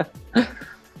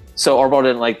 so Orbital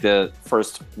didn't like the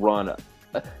first run.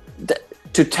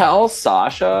 To tell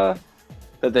Sasha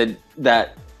that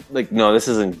no, this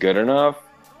isn't good enough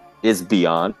is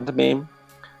beyond me.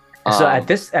 So at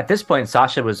this point,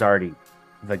 Sasha was already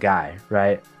the guy,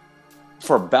 right?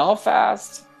 For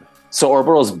Belfast, so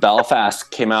Orbital's Belfast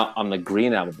came out on the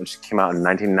Green album, which came out in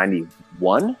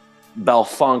 1991.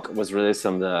 Bellfunk was released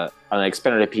on the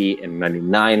Expanded EP in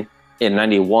 99. In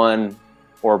 91,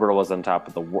 Orbital was on top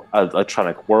of the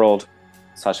electronic world.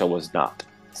 Sasha was not.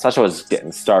 Sasha was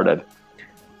getting started.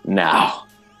 Now,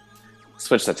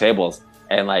 switch the tables,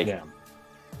 and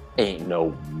ain't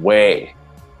no way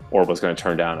Orbital's going to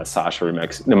turn down a Sasha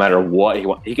remix, no matter what he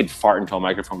wants. He could fart into a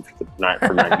microphone for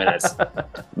 9 minutes.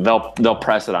 They'll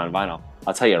press it on vinyl.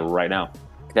 I'll tell you right now.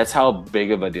 That's how big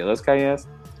of a deal this guy is.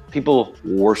 People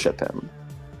worship him.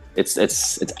 It's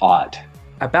odd.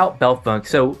 About Bellfunk,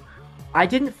 so I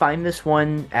didn't find this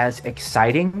one as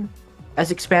exciting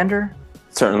as Expander.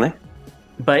 Certainly.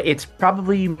 But it's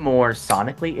probably more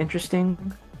sonically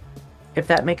interesting, if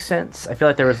that makes sense. I feel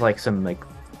like there was like some like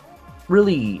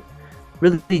really,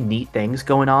 really neat things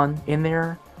going on in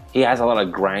there. He has a lot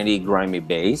of grimy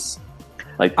bass,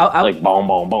 like boom,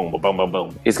 boom, boom, boom, boom,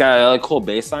 boom. He's got cool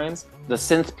bass lines. The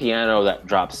synth piano that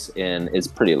drops in is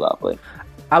pretty lovely.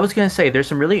 I was gonna say there's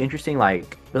some really interesting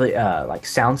really like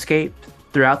soundscape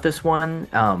throughout this one.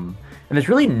 And there's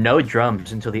really no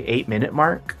drums until the 8 minute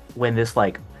mark when this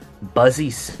like buzzy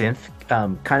synth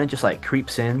kind of just like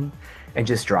creeps in and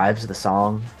just drives the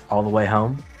song all the way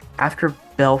home. After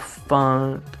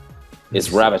Belfont, It's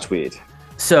Rabbitweed.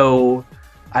 so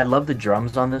I love the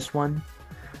drums on this one.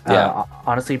 Yeah.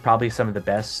 Honestly, probably some of the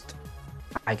best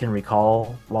I can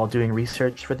recall while doing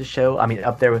research for the show. I mean,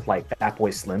 up there with like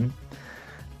Fatboy Slim.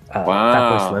 Fatboy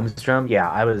Wow. Slim's drum. Yeah,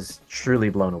 I was truly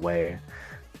blown away.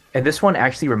 And this one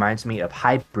actually reminds me of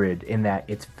Hybrid in that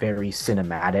it's very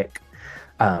cinematic,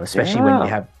 especially when you Yeah.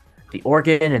 have the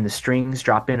organ and the strings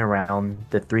drop in around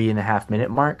the 3.5 minute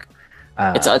mark.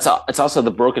 It's Uh, it's it's also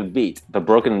the broken beat. The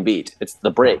broken beat. It's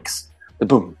the breaks. The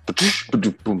boom,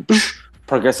 boom, boom,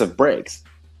 progressive breaks.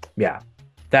 yeah,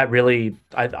 that really,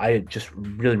 I just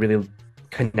really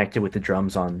connected with the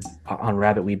drums on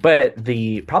Rabbit Weed. But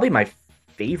the probably my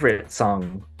favorite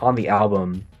song on the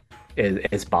album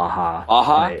is Baja.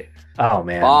 Baja? Oh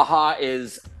man, Baja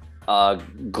is a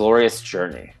glorious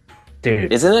journey.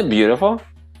 dude, Isn't it beautiful?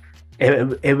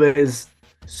 it was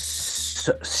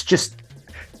just.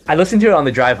 I listened to it on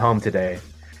the drive home today,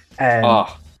 and Oh,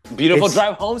 beautiful it's-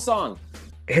 drive home song.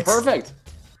 it's Perfect.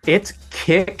 it's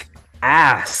kick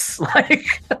ass.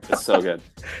 Like It's so good.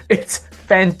 it's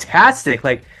fantastic.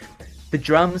 Like the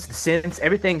drums, the synths,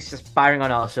 everything's just firing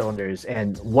on all cylinders.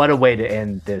 And what a way to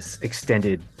end this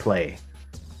extended play.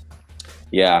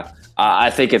 Yeah, I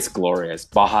think it's glorious.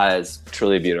 Baja is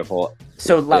truly beautiful.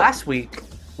 So last week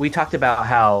we talked about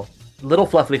how Little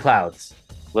Fluffy Clouds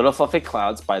Little Fluffy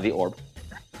Clouds by The Orb.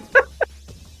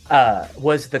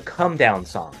 was the come down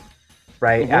song,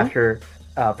 right? Mhm. After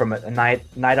from a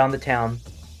night on the town,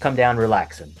 come down,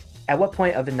 relaxing. At what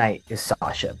point of the night is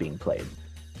Sasha being played?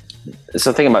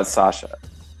 So think about Sasha.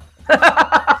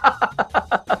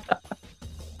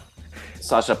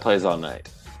 Sasha plays all night.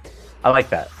 I like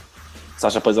that.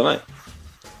 Sasha plays all night.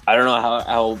 I don't know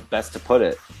how best to put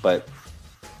it, but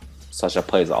Sasha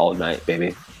plays all night,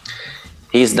 baby.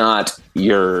 He's not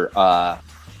your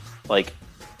like,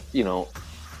 you know,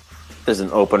 there's an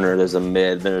opener, there's a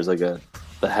mid, there's like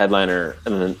the headliner,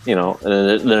 and then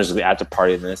and then there's the after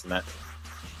party and this and that.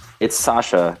 It's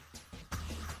Sasha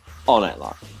all night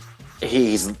long.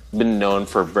 He's been known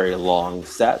for very long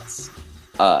sets,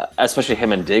 especially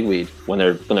him and Digweed when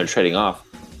they're trading off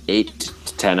 8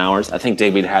 to 10 hours. I think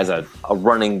Digweed has a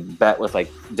running bet with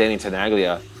like Danny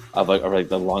Tenaglia of like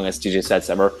the longest DJ sets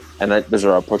ever, and that those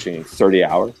are approaching 30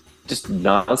 hours, just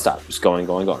nonstop, just going.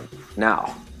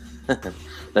 Now, that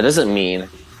doesn't mean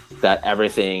that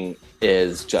everything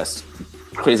is just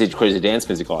crazy dance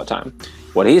music all the time.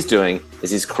 What he's doing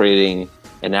is he's creating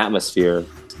an atmosphere.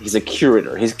 He's a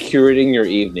curator. He's curating your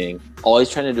evening. All he's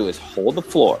trying to do is hold the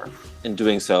floor. In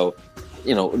doing so,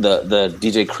 the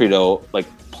DJ Credo, like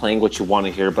playing what you want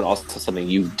to hear, but also something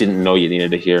you didn't know you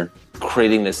needed to hear.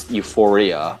 Creating this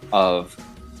euphoria of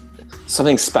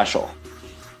something special.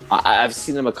 I've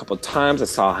seen him a couple of times. I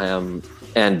saw him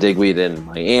and Digweed in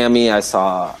Miami. I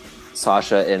saw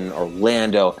Sasha in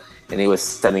Orlando, and he was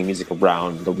sending music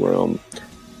around the room.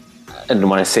 And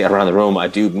when I say around the room, I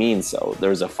do mean so.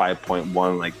 There's a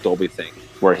 5.1 like Dolby thing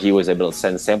where he was able to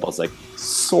send samples like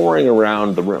soaring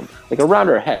around the room, like around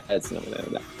our heads and everything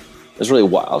like that. It was really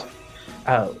wild.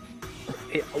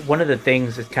 One of the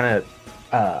things that kind of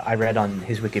I read on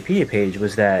his Wikipedia page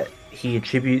was that he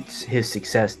attributes his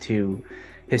success to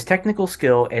his technical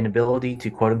skill and ability to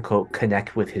quote unquote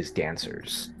connect with his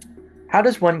dancers. How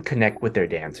does one connect with their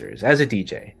dancers as a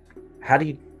DJ?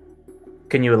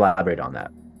 Can you elaborate on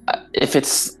that?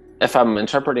 If I'm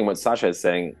interpreting what Sasha is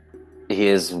saying, he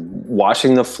is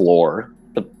watching the floor,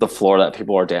 the floor that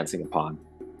people are dancing upon,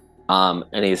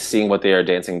 and he's seeing what they are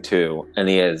dancing to, and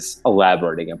he is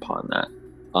elaborating upon that,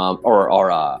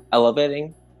 or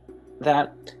elevating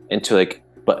that into like,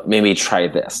 but maybe try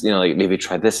this, like maybe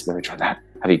try this, maybe try that.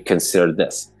 Have you considered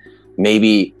this?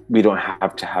 Maybe we don't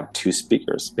have to have 2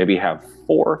 speakers. Maybe have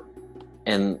 4.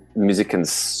 And music can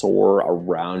soar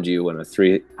around you in a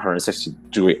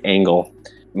 360-degree angle.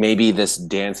 Maybe this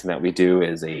dancing that we do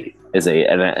is an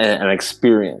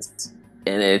experience,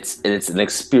 and it's an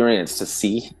experience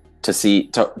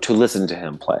to listen to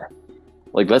him play.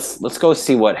 Like let's go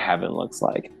see what heaven looks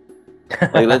like.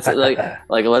 Like let's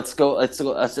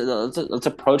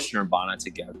approach Nirvana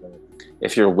together.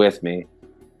 If you're with me,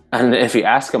 and if you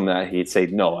ask him that, he'd say,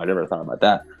 "No, I never thought about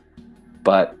that."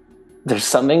 But there's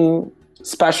something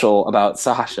special about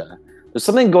Sasha. There's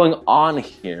something going on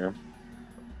here.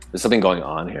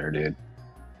 Dude.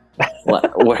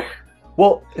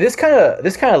 Well, this kind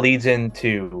of leads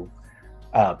into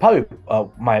probably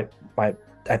my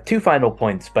I have two final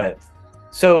points, but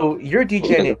so your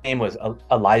DJ name was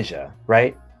Elijah,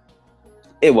 right?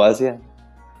 It was, yeah.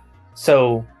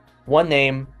 So one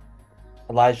name,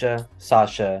 Elijah,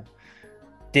 Sasha.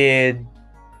 Did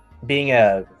being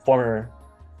a former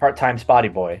part-time spotty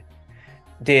boy,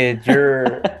 did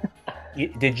your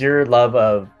did your love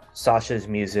of Sasha's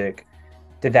music,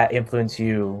 did that influence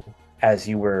you as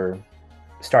you were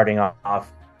starting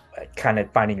off, kind of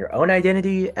finding your own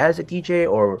identity as a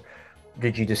DJ, or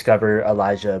did you discover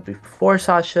Elijah before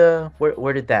Sasha?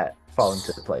 Where did that fall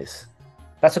into place?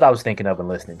 That's what I was thinking of when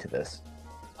listening to this.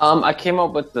 I came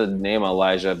up with the name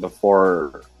Elijah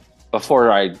before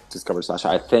I discovered Sasha,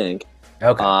 I think.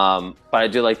 Okay. But I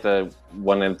do like the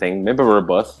one name thing. Maybe we're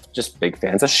both just big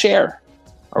fans of Cher.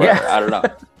 Or Yeah. I don't know.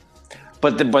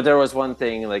 But there was one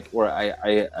thing like where I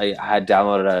had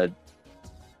downloaded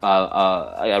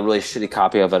a really shitty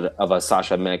copy of a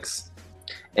Sasha mix,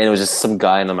 and it was just some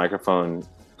guy in the microphone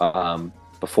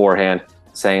beforehand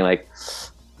saying like,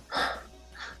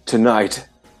 "Tonight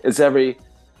is every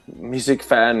music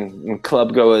fan and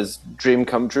club goer's dream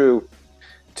come true.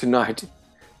 Tonight,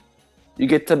 you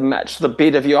get to match the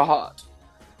beat of your heart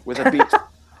with a beat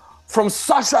from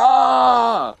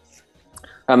Sasha."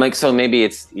 I'm like, so maybe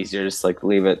it's easier just like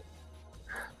leave it.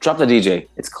 Drop the DJ.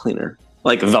 It's cleaner.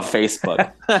 Like the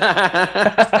Facebook.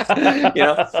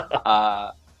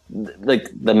 Like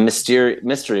the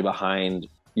mystery behind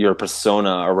your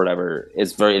persona or whatever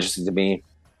is very interesting to me.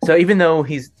 So even though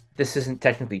this isn't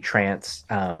technically trance,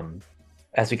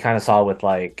 as we kind of saw with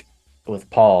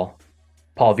Paul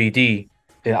VD,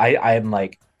 I'm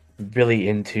like really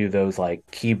into those like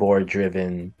keyboard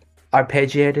driven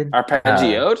arpeggiated.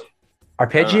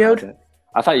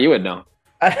 I thought you would know.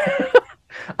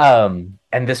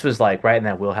 And this was like right in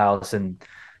that wheelhouse, and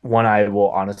one I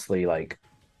will honestly like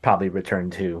probably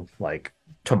return to like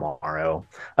tomorrow.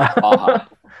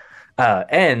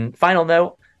 And final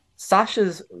note,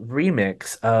 Sasha's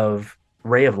remix of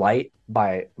Ray of Light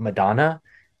by Madonna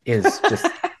is just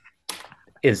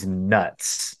is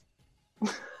nuts.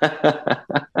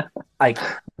 Like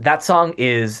that song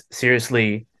is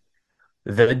seriously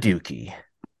the Dookie.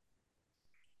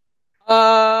 Here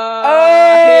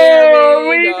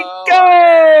we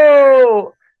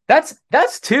go.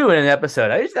 That's two in an episode.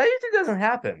 That usually doesn't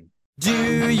happen.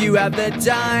 Do you have the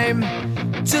time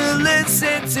to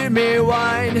listen to me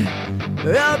whine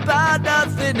about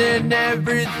nothing and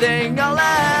everything all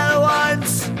at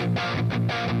once?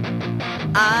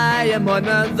 I am one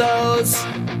of those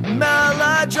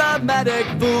melodramatic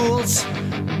fools,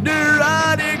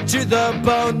 neurotic to the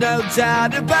bone, no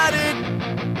doubt about it.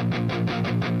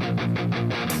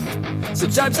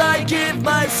 Sometimes I give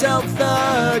myself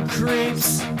the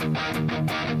creeps.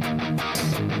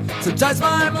 Sometimes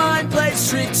my mind plays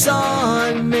tricks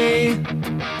on me.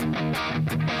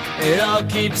 It all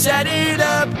keeps adding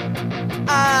up.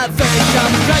 I think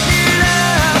I'm cracking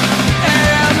up.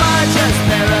 Am I just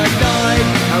paranoid?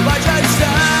 Am I just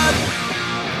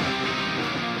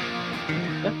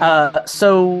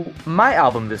So my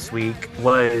album this week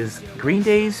was Green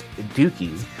Day's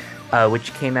Dookie,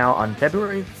 which came out on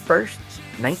February 1st,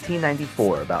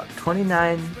 1994, about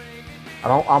 29,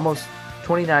 almost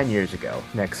 29 years ago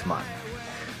next month.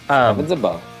 Heavens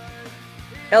above.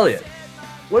 Elliot,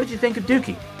 what did you think of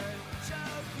Dookie?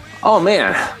 Oh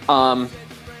man.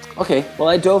 Okay. Well,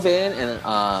 I dove in and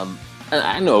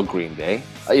I know Green Day.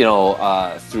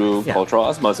 Through cultural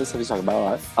osmosis, that we talk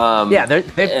about a lot.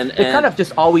 They've kind of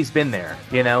just always been there,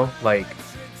 like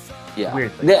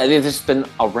weirdly. Yeah, they've just been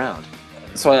around.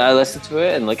 So I listened to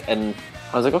it and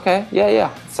I was like, okay,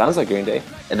 yeah, sounds like Green Day.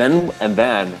 And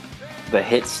then the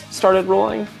hits started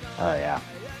rolling. Oh yeah.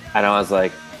 And I was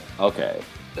like, okay,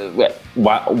 wait,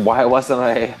 why wasn't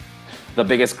I the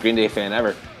biggest Green Day fan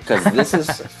ever? Because this is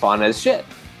fun as shit.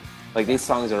 Like these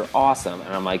songs are awesome,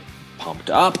 and I'm like pumped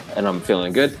up, and I'm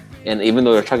feeling good. And even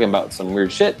though they're talking about some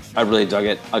weird shit, I really dug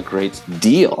it a great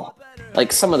deal.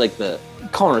 Like some of the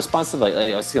call and response to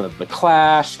I was seeing the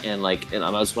Clash, and I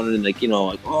was wondering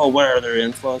oh, what are their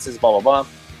influences, blah blah blah.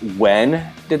 When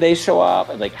did they show up,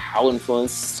 and how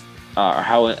influenced or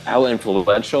how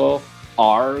influential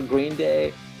are Green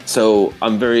Day? So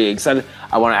I'm very excited.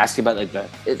 I want to ask you about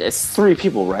it's three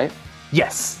people, right?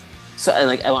 Yes. So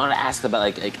I want to ask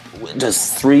about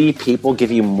does three people give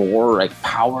you more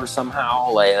power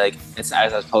somehow? It's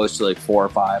as opposed to 4 or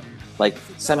 5.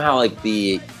 Somehow I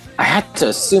had to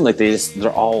assume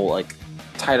they're all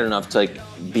tight enough to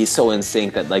be so in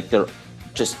sync that they're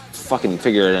just fucking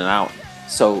figuring it out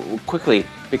so quickly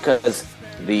because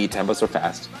the tempos are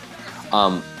fast.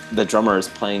 The drummer is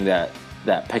playing that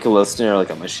piccolo snare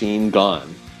like a machine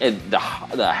gun. And the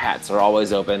hats are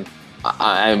always open.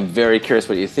 I'm very curious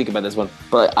what you think about this one,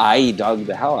 but I dug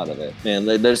the hell out of it, man.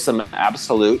 There's some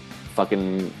absolute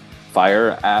fucking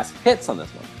fire ass hits on this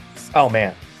one. Oh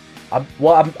man,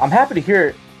 I'm happy to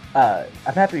hear.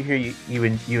 I'm happy to hear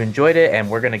you enjoyed it, and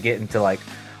we're gonna get into like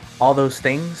all those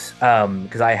things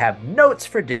because I have notes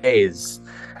for days.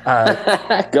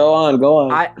 Go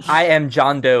on. I am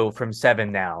John Doe from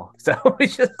Seven now, so we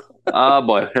just. Oh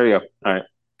boy, here we go. All right.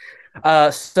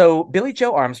 So Billy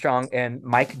Joe Armstrong and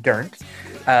Mike Dirnt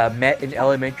met in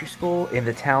elementary school in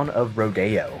the town of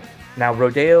Rodeo. Now,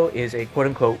 Rodeo is a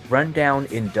quote-unquote rundown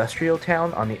industrial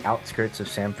town on the outskirts of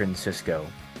San Francisco.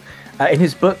 In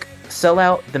his book, Sell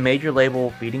Out, the major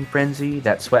label feeding frenzy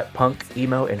that swept punk,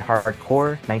 emo, and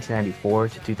hardcore, 1994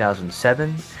 to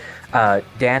 2007,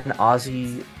 Dan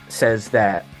Ozzie says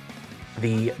that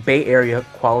the Bay Area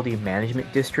Quality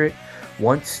Management District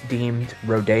once deemed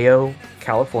Rodeo,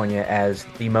 California, as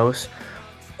the most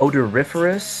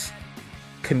odoriferous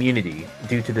community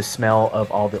due to the smell of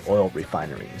all the oil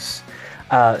refineries.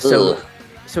 So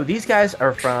these guys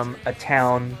are from a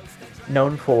town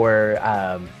known for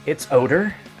its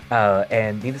odor,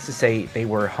 and needless to say, they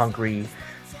were hungry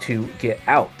to get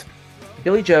out.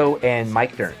 Billy Joe and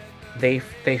Mike Dirnt, they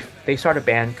start a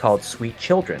band called Sweet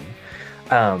Children,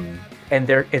 and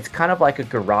it's kind of like a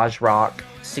garage rock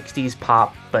 60s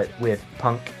pop, but with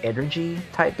punk energy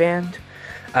type band.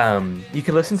 You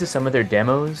can listen to some of their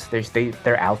demos.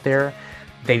 They're out there.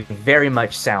 They very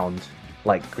much sound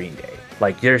like Green Day.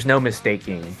 Like there's no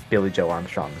mistaking Billy Joe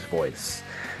Armstrong's voice.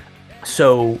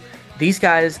 So these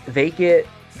guys,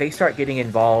 they start getting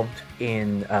involved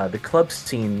in the club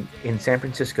scene in San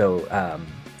Francisco,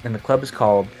 and the club is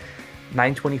called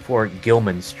 924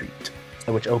 Gilman Street,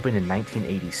 which opened in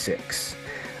 1986.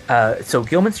 So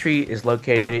Gilman Street is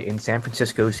located in San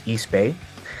Francisco's East Bay,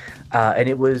 and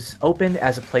it was opened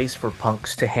as a place for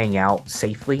punks to hang out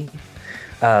safely.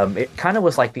 It kind of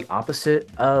was like the opposite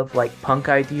of like punk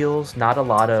ideals. Not a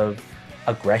lot of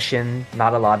aggression,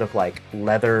 not a lot of like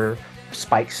leather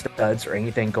spike studs or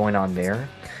anything going on there.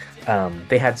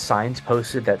 They had signs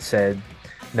posted that said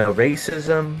no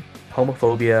racism,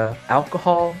 homophobia,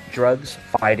 alcohol, drugs,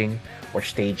 fighting, or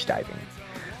stage diving.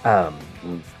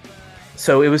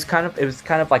 So it was kind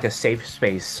of like a safe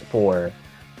space for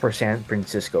San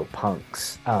Francisco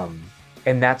punks,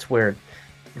 and that's where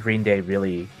Green Day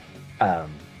really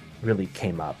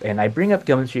came up. And I bring up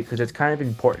Gilman Street because it's kind of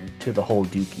important to the whole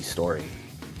Dookie story.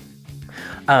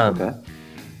 Okay.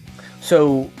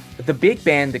 So the big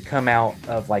band that come out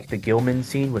of like the Gilman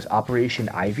scene was Operation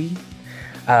Ivy,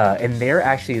 and they're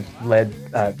actually led.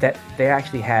 They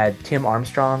actually had Tim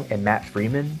Armstrong and Matt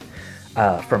Freeman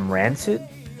from Rancid.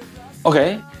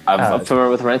 Okay, I'm familiar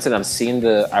with Rancid. I've seen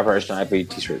the Operation Ivy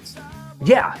t-shirts.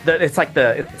 Yeah, it's like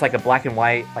a black and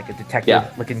white, like a detective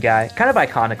looking guy, kind of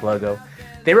iconic logo.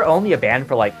 They were only a band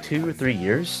for like 2 or 3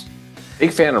 years.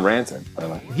 Big fan of Rancid, by the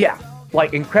way. Yeah,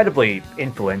 like incredibly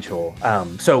influential.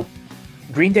 So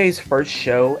Green Day's first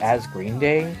show as Green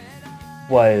Day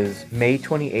was May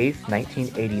 28th,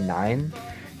 1989,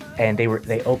 and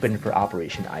they opened for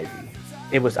Operation Ivy.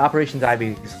 It was Operation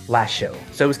Ivy's last show,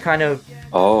 so it was kind of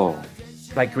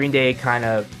like Green Day kind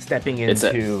of stepping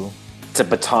into. It's a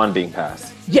baton being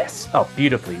passed. Yes. Oh,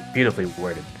 beautifully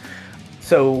worded.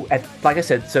 So, like I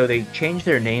said, so they changed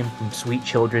their name from Sweet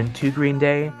Children to Green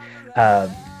Day,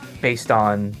 based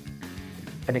on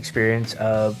an experience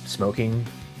of smoking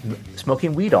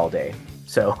weed all day.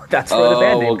 So that's where the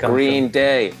band name comes Green from.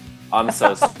 Day. I'm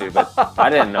so stupid. I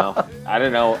didn't know. I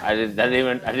didn't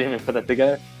even put that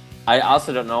together. I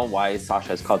also don't know why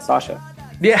Sasha is called Sasha.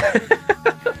 Yeah.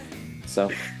 So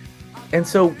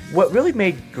what really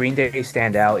made Green Day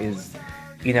stand out is,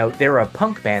 they were a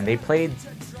punk band. They played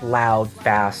loud,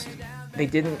 fast. They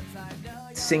didn't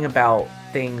sing about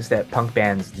things that punk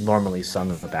bands normally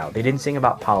sung about. They didn't sing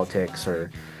about politics or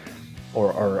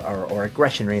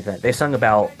aggression or anything. They sung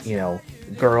about,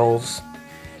 girls,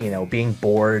 being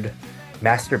bored,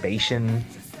 masturbation,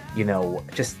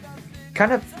 just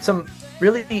kind of some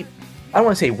really, I don't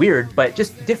want to say weird, but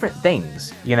just different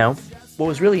things, What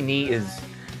was really neat is,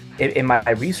 in my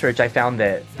research, I found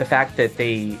that the fact that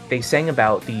they sang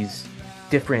about these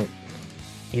different,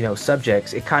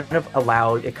 subjects, it kind of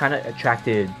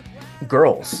attracted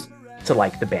girls to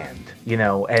like the band,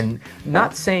 and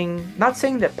not saying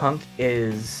that punk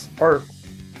is, or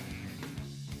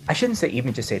I shouldn't say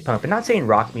even just say punk, but not saying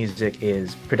rock music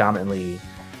is predominantly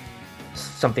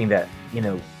something that,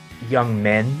 young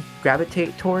men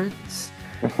gravitate towards,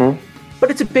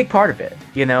 but it's a big part of it,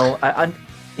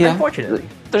 unfortunately.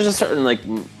 There's a certain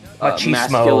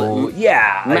machismo,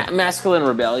 masculine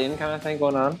rebellion kind of thing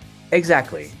going on.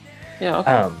 Exactly. Yeah.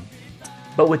 Okay.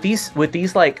 but with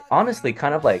these like honestly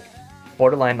kind of like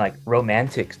borderline like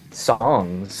romantic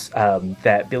songs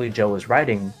that Billy Joel was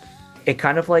writing, it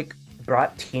kind of like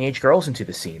brought teenage girls into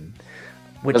the scene,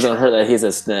 which Doesn't hurt that he's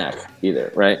a snack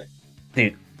either, right?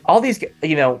 dude, all these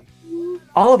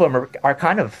all of them are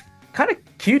kind of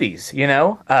cuties,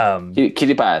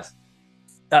 Kitty pies.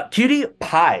 cutie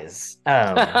pies.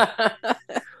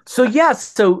 So yeah,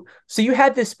 so you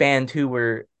had this band who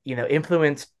were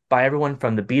influenced by everyone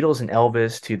from the Beatles and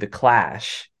Elvis to the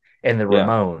Clash and the Yeah.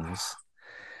 Ramones,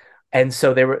 and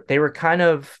so they were kind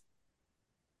of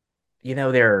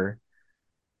they're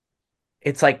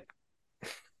it's like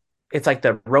it's like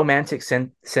the romantic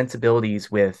sensibilities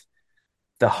with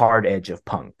the hard edge of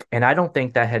punk, and I don't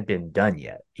think that had been done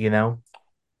yet.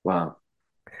 Wow.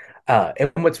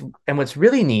 And what's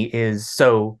really neat is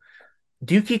so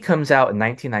Dookie comes out in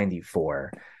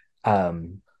 1994.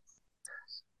 Um,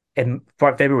 in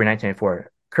February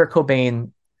 1994, Kurt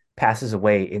Cobain passes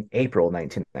away in April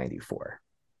 1994,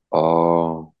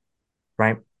 Oh.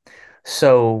 right?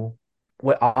 So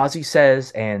what Ozzy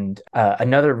says, and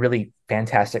another really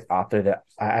fantastic author that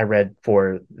I read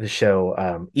for the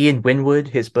show, Ian Winwood,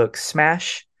 his book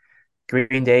Smash,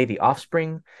 Green Day, The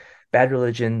Offspring, Bad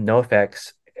Religion,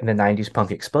 NoFX, and the 90s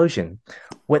punk explosion.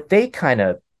 What they kind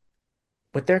of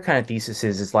what their kind of thesis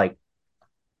is like,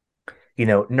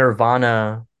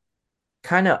 Nirvana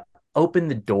kind of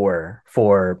opened the door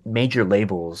for major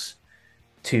labels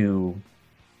to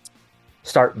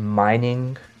start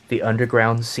mining the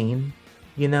underground scene,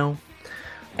 you know,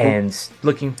 Mhm. and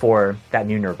looking for that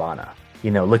new Nirvana,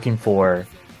 looking for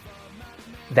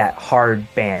that hard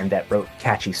band that wrote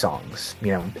catchy songs,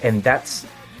 and that's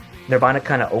Nirvana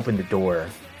kind of opened the door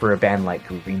for a band like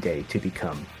Green Day to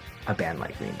become a band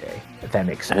like Green Day, if that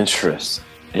makes sense.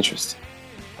 Interesting.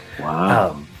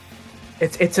 Wow. Um,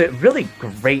 it's a really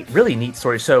great, really neat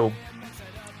story. So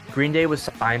Green Day was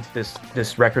signed to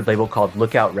this record label called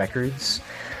Lookout Records.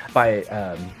 By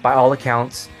all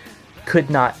accounts, could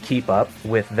not keep up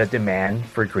with the demand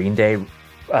for Green Day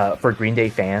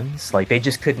fans. Like they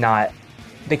just could not,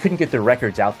 they couldn't get their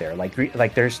records out there.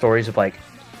 Like there's stories of like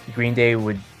Green Day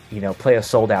would play a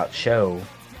sold out show,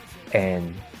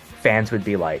 and fans would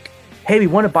be like, "Hey, we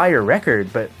want to buy your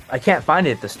record, but I can't find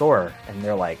it at the store." And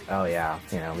they're like, "Oh yeah,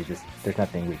 there's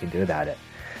nothing we can do about it."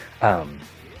 Um,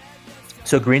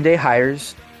 so Green Day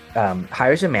hires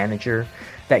a manager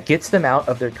that gets them out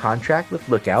of their contract with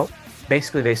Lookout.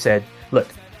 Basically, they said, "Look,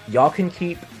 y'all can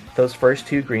keep those first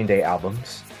two Green Day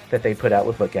albums that they put out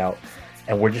with Lookout,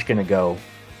 and we're just gonna go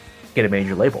get a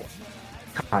major label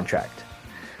contract."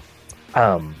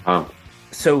 Um, Oh.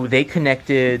 so they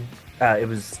connected. It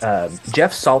was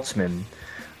Jeff Saltzman.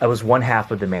 Was one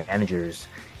half of the managers.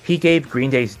 He gave Green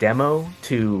Day's demo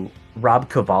to Rob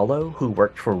Cavallo, who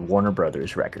worked for Warner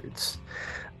Brothers Records,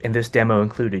 and this demo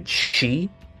included "She,"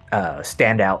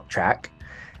 standout track,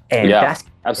 and Yeah,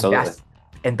 absolutely.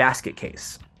 and Basket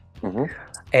Case. Hmm.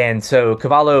 And so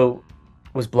Cavallo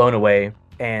was blown away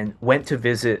and went to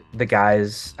visit the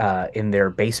guys in their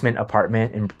basement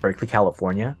apartment in Berkeley,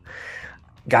 California.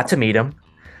 Got to meet them,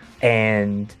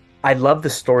 and I love the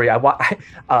story.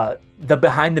 The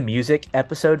behind the music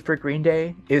episode for Green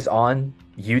Day is on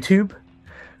YouTube.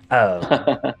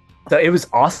 So it was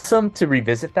awesome to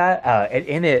revisit that. And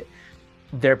in it,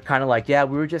 they're kind of like, yeah,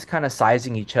 we were just kind of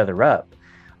sizing each other up.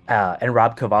 And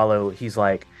Rob Cavallo, he's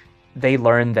like, they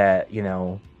learned that,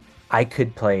 I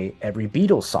could play every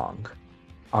Beatles song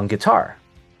on guitar.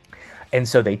 And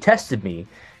so they tested me.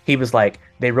 He was like,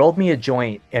 they rolled me a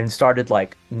joint and started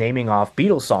like naming off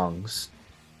Beatles songs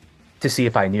to see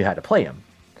if I knew how to play them.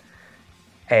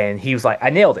 And he was like, I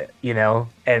nailed it.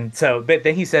 And so, but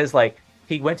then he says like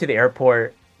he went to the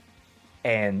airport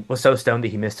and was so stoned that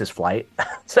he missed his flight.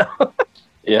 So,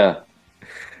 Yeah.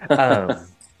 um,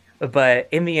 but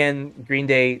in the end, Green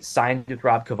Day signed with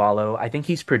Rob Cavallo. I think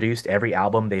he's produced every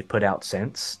album they've put out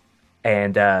since,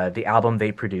 and the album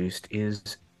they produced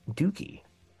is Dookie.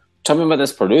 Tell me about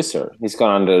this producer. He's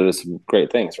gone on to do some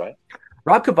great things, right?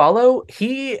 Rob Cavallo,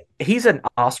 he's an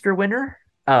Oscar winner.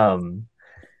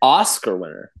 Oscar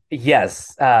winner.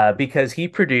 Yes, because he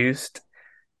produced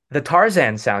the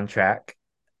Tarzan soundtrack,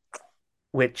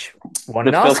 which won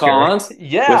an With Phil Oscar. Collins? With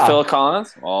Yeah, Phil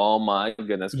Collins? Oh my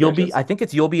goodness gracious. I think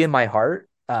it's "You'll Be in My Heart."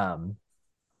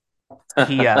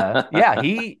 Yeah,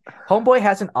 homeboy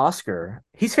has an Oscar.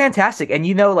 He's fantastic, and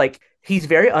like he's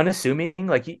very unassuming.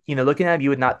 Like looking at him, you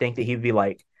would not think that he'd be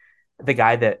like the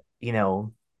guy that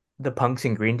the punks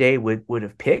in Green Day would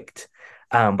have picked.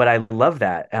 But I love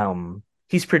that.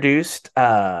 He's produced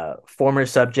former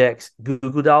Subjects, Goo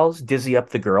Goo Dolls, "Dizzy Up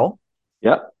the Girl."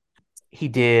 Yep. He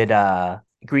did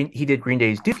He did Green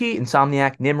Day's Dookie,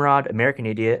 Insomniac, Nimrod, American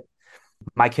Idiot,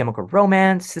 My Chemical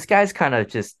Romance. This guy's kind of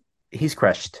just he's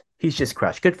crushed. He's just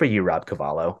crushed. Good for you, Rob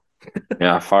Cavallo.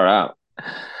 Yeah, far out.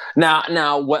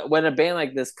 Now, when a band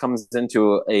like this comes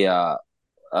into a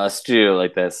studio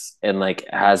like this and like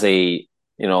has a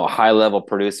high level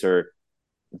producer,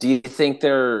 do you think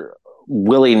they're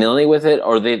willy nilly with it,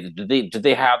 or do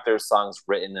they have their songs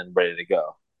written and ready to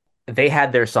go? They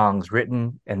had their songs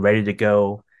written and ready to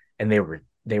go, and they were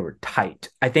tight.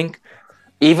 I think.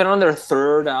 Even on their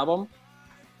third album?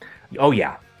 Oh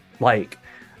yeah, like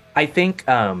I think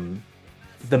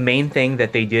the main thing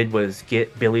that they did was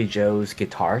get Billy Joe's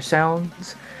guitar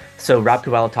sounds. So Rob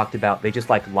Cavallo talked about they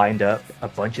just like lined up a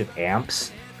bunch of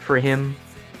amps for him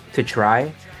to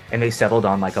try, and they settled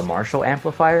on like a Marshall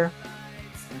amplifier.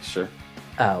 Sure.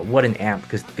 What an amp,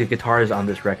 because the guitars on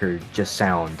this record just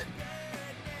sound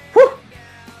whew,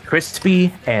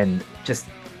 crispy and just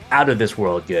out of this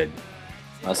world good.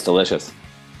 That's delicious.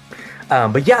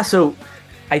 But yeah, so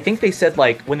I think they said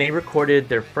like when they recorded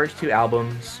their first two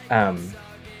albums,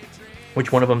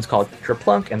 which one of them is called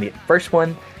Kerplunk, and the first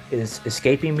one is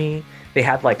Escaping Me. They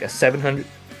had like a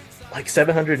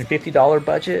 $750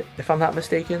 budget, if I'm not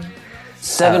mistaken.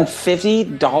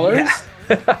 $750? Yeah.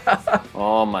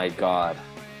 Oh my god.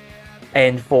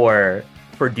 And for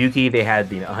Dookie, they had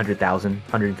 100,000,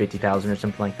 150,000 or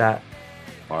something like that.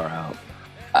 Far out.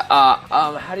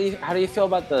 How do you feel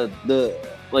about the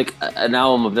like an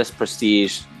album of this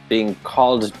prestige being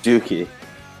called Dookie?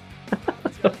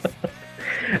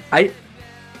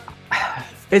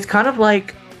 It's kind of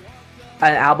like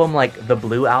an album like the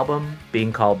Blue Album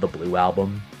being called the Blue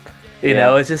Album. You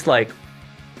know, it's just like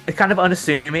it's kind of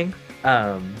unassuming.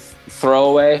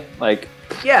 Throwaway, like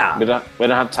yeah. We don't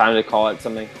have time to call it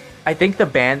something. I think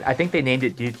they named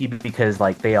it Dookie because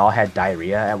like they all had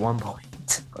diarrhea at one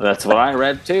point. That's what I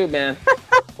read too, man.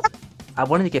 I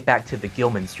wanted to get back to the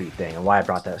Gilman Street thing and why I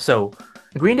brought that. So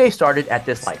Green Day started at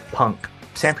this like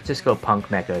San Francisco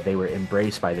punk mecca. They were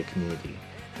embraced by the community.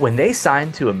 When they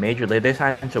signed to a major label, they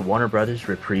signed to Warner Brothers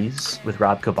Reprise with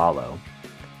Rob Cavallo.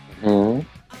 Mm-hmm.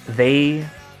 They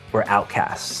were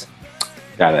outcasts.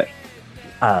 Got it.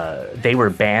 They were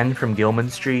banned from Gilman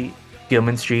Street.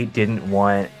 Gilman Street didn't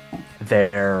want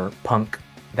their punk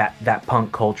that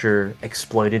punk culture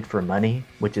exploited for money,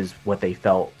 which is what they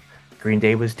felt Green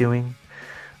Day was doing.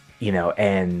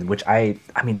 And which I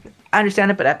mean, I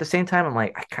understand it, but at the same time, I'm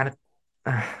like, I kind of,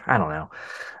 I don't know.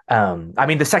 I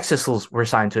mean, the Sex Pistols were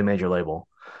signed to a major label,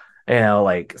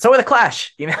 like so were the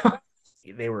Clash.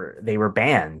 They were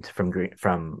banned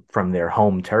from their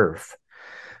home turf.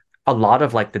 A lot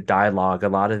of like the dialogue,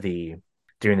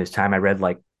 during this time, I read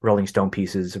like Rolling Stone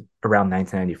pieces around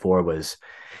 1994 was,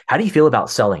 how do you feel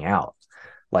about selling out?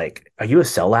 Like, are you a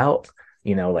sellout?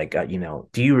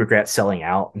 Do you regret selling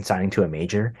out and signing to a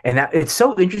major? And that it's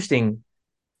so interesting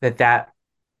that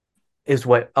is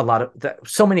what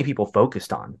so many people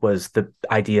focused on, was the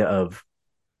idea of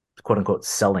quote unquote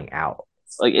selling out.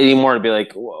 Like anymore to be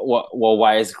like, well,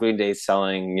 why is Green Day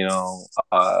selling,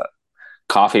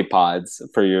 coffee pods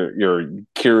for your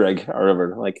Keurig or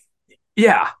whatever? Like,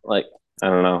 yeah, like I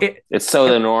don't know. It's so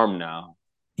the norm now.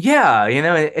 Yeah,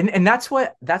 and that's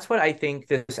what I think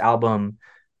this album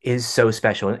is so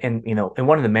special, and in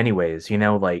one of the many ways,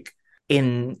 like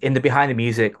in the behind the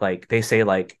music, like they say,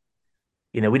 like,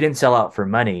 we didn't sell out for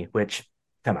money, which,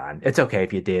 come on, it's okay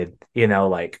if you did,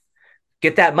 like,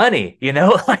 get that money,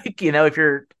 like, if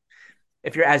you're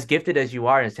as gifted as you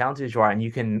are and as talented as you are, and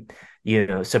you can,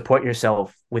 support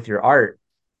yourself with your art,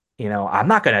 I'm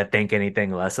not gonna think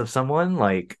anything less of someone,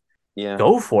 like,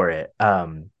 go for it.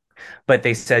 But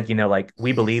they said, like,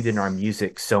 we believed in our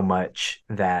music so much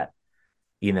that,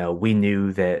 we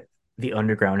knew that the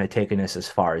underground had taken us as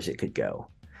far as it could go,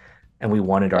 and we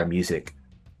wanted our music,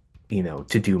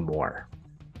 to do more,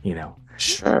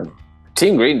 Sure.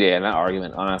 Team Green Day in that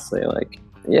argument, honestly, like,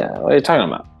 yeah, what are you talking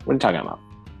about?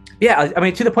 Yeah, I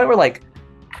mean, to the point where like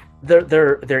their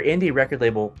indie record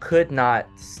label could not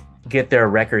get their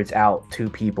records out to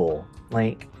people.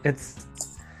 Like,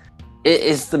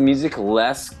 is the music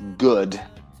less good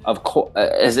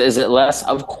is it less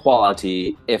of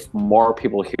quality if more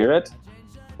people hear it?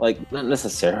 Like, not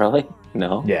necessarily,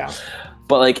 no. Yeah.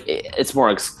 But like, it's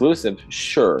more exclusive,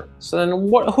 sure. So then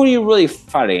who are you really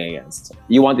fighting against?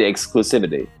 You want the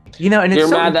exclusivity. And you're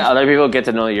mad that other people get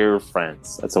to know your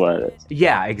friends. That's what it is.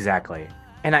 Yeah, exactly.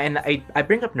 And I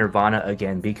bring up Nirvana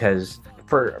again because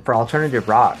for alternative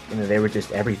rock, they were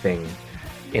just everything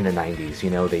in the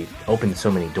 90s. They opened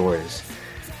so many doors.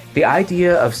 The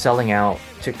idea of selling out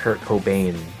to Kurt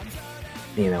Cobain,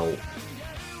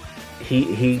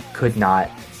 he could not,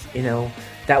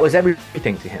 that was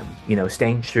everything to him. You know,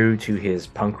 staying true to his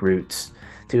punk roots,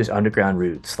 to his underground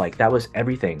roots, like that was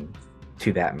everything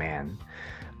to that man.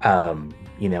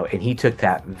 You know, and he took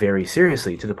that very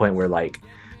seriously to the point where, like,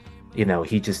 you know,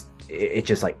 it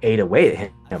just like ate away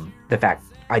at him. The fact,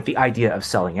 like, the idea of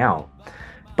selling out.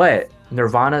 But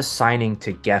Nirvana signing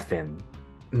to Geffen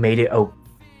made it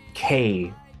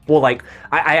okay. Well, like,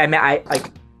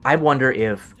 I wonder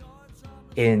if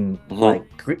in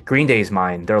like Green Day's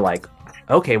mind, they're like,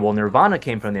 okay, well, Nirvana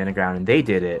came from the underground and they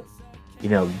did it. You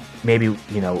know, maybe,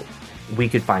 you know, we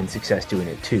could find success doing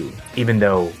it too, even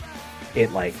though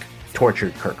it like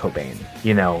tortured Kurt Cobain,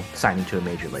 you know, signing to a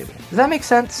major label. Does that make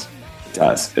sense? It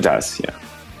does, yeah.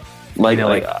 Like, you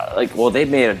know, well, they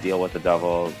made a deal with the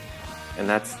devil, and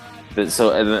that's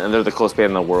so, and they're the closest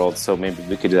band in the world, so maybe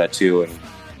we could do that too and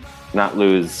not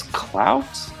lose clout.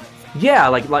 Yeah,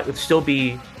 like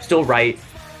still write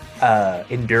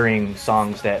enduring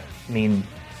songs that mean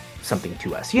something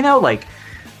to us, you know, like,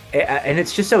 and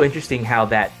it's just so interesting how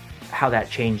that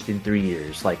changed in 3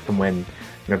 years, like from when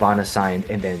Nirvana signed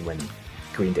and then when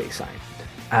Green Day signed.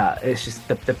 It's just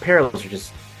the parallels are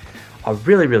just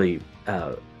really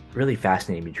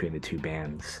fascinating between the two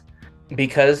bands.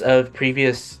 Because of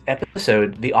previous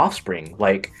episode, The Offspring,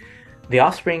 like The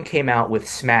Offspring came out with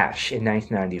Smash in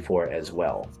 1994 as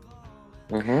well.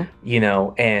 You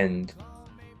know, and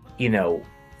you know,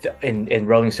 in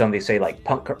Rolling Stone they say like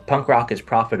punk rock is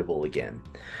profitable again.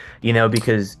 You know,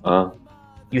 because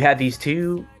you had these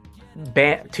two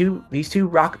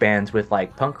rock bands with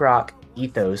like punk rock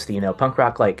ethos, you know, punk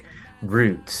rock like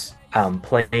roots,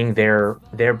 playing their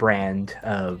brand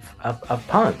of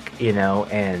punk, you know,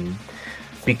 and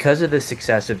because of the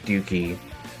success of Dookie,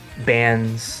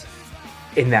 bands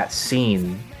in that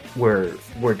scene were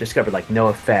discovered, like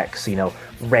NoFX, you know,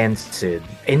 Rancid,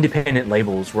 independent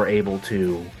labels were able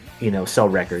to, you know, sell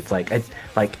records like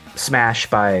Smash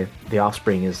by The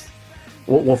Offspring is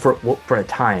for a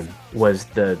time was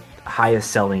the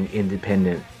highest selling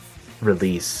independent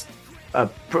release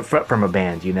from a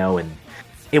band, you know, and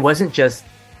it wasn't just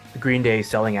Green Day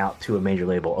selling out to a major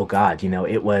label. Oh God, you know,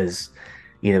 it was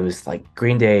like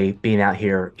Green Day being out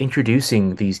here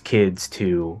introducing these kids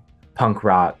to punk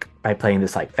rock by playing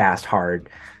this like fast, hard,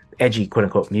 edgy, quote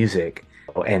unquote music,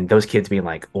 and those kids being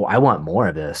like, "Oh, I want more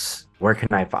of this. Where can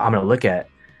I'm gonna look at,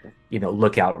 you know,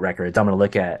 Lookout Records. I'm gonna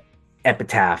look at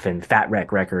Epitaph and Fat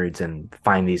Wreck Records and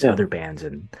find these other bands."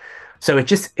 And so it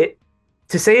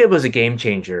to say it was a game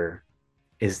changer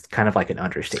is kind of like an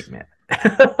understatement.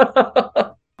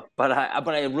 But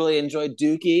I really enjoyed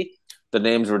Dookie. The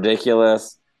name's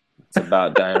ridiculous. It's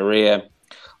about diarrhea. A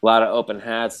lot of open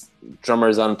hats.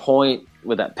 Drummers on point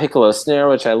with that piccolo snare,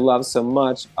 which I love so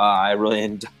much. I really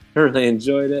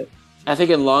enjoyed it. I think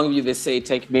in Longview they say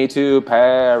 "Take me to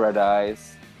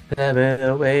paradise."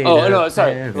 Longview.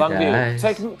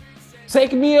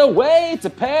 Take me away to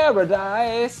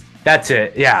paradise. That's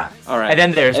it. Yeah. All right. And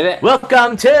then there's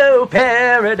 "Welcome to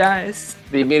Paradise."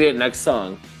 The immediate next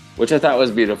song, which I thought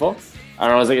was beautiful.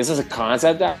 I was like, is this a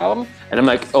concept album? And I'm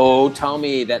like, oh, tell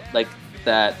me that like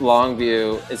that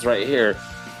Longview is right here.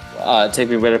 Take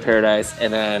Me Away to Paradise,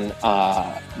 and then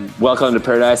Welcome to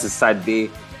Paradise is side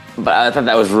B. But I thought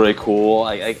that was really cool.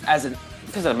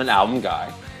 Because I'm an album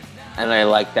guy, and I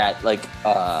like that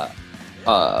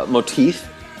motif.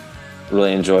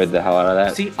 Really enjoyed the hell out of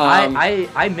that. See,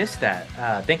 I missed that.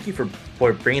 Thank you for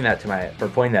bringing that for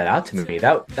pointing that out to me.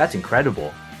 That's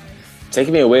incredible. Take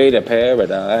me away to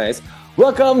paradise.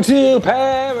 Welcome to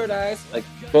paradise. Like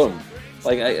boom.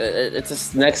 Like it's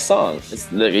this next song.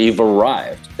 It's you've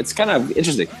arrived. It's kind of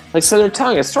interesting. Like so, they're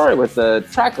telling a story with the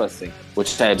track listing,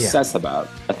 which I obsess about.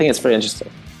 I think it's pretty interesting.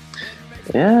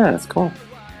 Yeah, it's cool.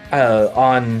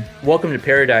 On Welcome to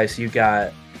Paradise, you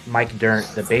got Mike Dirnt,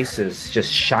 the bassist,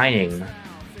 just shining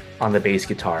on the bass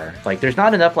guitar. Like, there's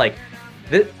not enough, like,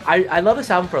 I love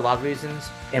this album for a lot of reasons,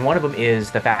 and one of them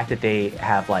is the fact that they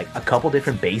have, like, a couple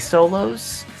different bass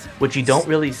solos, which you don't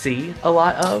really see a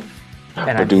lot of,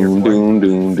 and I'm here for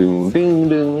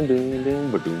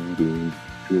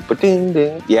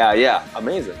it. Yeah,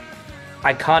 amazing.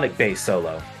 Iconic bass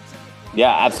solo.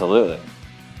 Yeah, absolutely.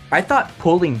 I thought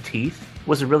Pulling Teeth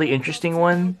was a really interesting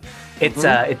one. It's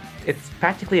it's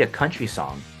practically a country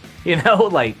song, you know,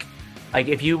 like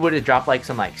if you would have dropped like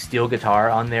some like steel guitar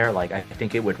on there, like I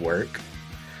think it would work.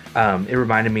 It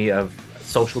reminded me of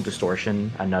Social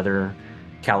Distortion, another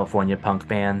California punk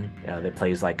band that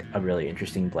plays like a really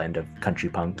interesting blend of country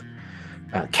punk,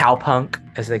 cowpunk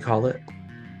as they call it.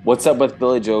 What's up with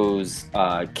Billy Joe's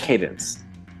cadence?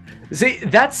 See,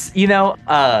 that's, you know,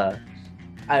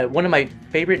 one of my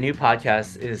favorite new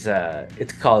podcast is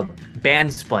it's called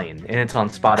Bandsplain and it's on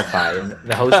Spotify and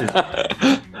the host is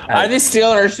Are they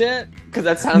stealing our shit? Because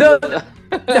that sounds. no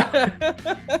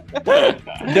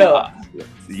no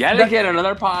Yet again,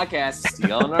 another podcast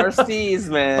stealing our steez,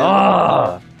 man.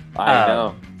 oh, I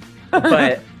know.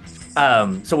 but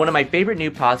so one of my favorite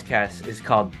new podcasts is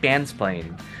called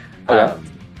Bandsplain. Okay.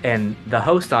 And the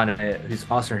host on it, who's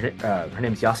also her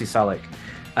name is Yossi Salek,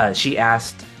 she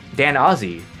asked Dan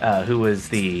Ozzie, who was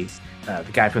the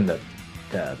guy from the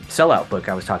Sellout book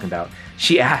I was talking about.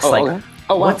 She asked Okay.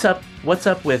 Oh, wow. what's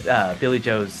up with Billy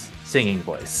Joe's singing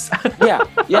voice? yeah.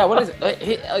 What is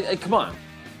it? Come on.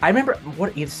 I remember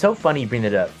it's so funny you bring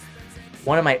it up.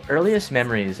 One of my earliest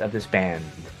memories of this band,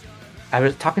 I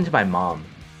was talking to my mom.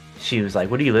 She was like,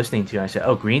 "What are you listening to?" And I said,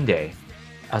 "Oh, Green Day."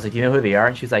 I was like, "You know who they are?"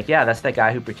 And she's like, "Yeah, that's that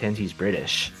guy who pretends he's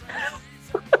British."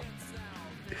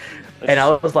 And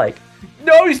I was like,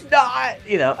 "No, he's not."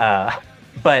 And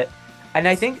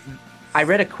I think I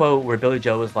read a quote where Billy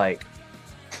Joe was like,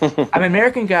 "I'm an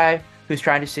American guy who's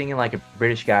trying to sing like a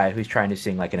British guy who's trying to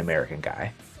sing like an American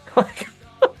guy."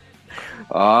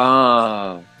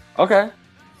 Okay.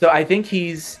 So I think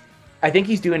he's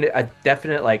doing a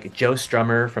definite like Joe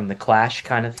Strummer from the Clash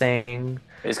kind of thing.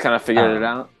 He's kind of figured it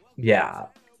out. Yeah.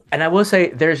 And I will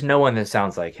say there's no one that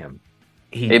sounds like him.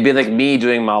 It'd be like me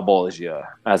doing Malbolgia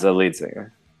as a lead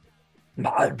singer.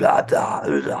 My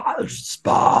brother is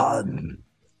Spawn.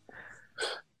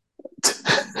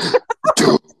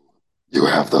 Do you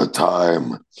have the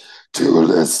time to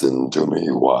listen to me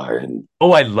whine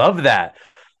Oh, I love that.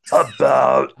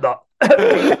 about the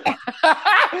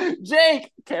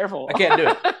Jake, careful. I can't do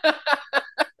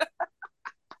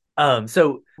it.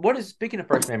 So speaking of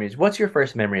first memories, what's your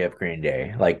first memory of Green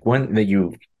Day? Like one that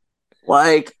you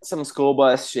Like some school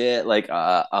bus shit, like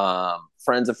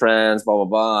friends of friends, blah blah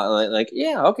blah.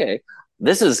 Yeah, okay.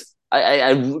 This is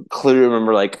I clearly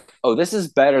remember like, oh, this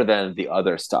is better than the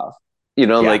other stuff.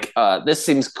 Yeah. This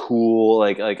seems cool.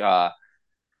 I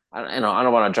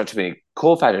don't want to judge too many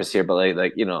cool factors here, but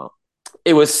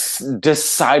it was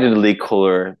decidedly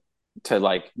cooler to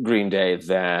like Green Day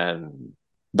than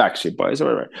Backstreet Boys or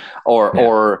whatever, or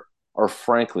Yeah. or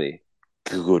frankly,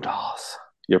 Goo Goo Dolls,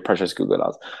 your precious Goo Goo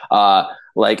Dolls.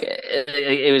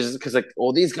 It was because like,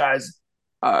 all these guys,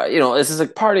 this is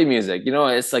like party music.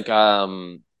 It's like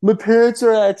my parents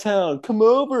are out of town, come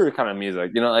over kind of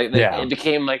music. Yeah. It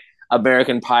became like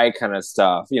American Pie kind of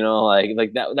stuff.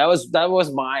 That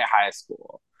was my high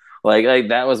school. Like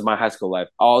that was my high school life.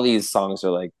 All these songs are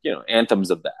like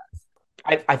anthems of that.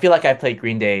 I feel like I played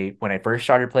Green Day when I first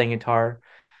started playing guitar,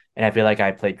 and I feel like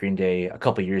I played Green Day a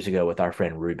couple years ago with our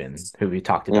friend Ruben, who we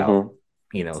talked about,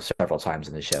 several times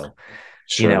in the show.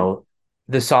 Sure.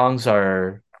 The songs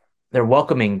they're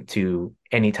welcoming to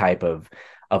any type of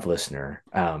listener,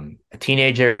 a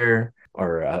teenager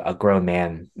or a grown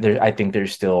man. I think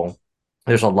there's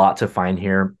a lot to find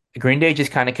here. Green Day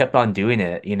just kind of kept on doing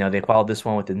it. They followed this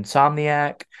one with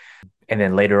Insomniac, and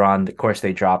then later on, of course,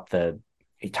 they dropped the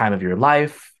Time of Your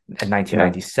Life in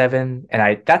 1997, and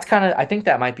I think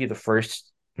that might be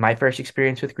my first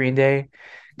experience with Green Day,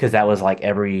 because that was like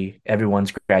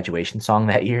everyone's graduation song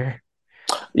that year.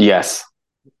 Yes.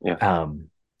 Yeah.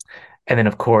 And then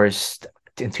of course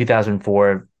in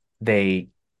 2004 they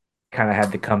kind of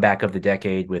had the comeback of the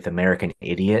decade with American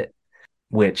Idiot,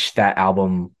 which that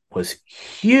album was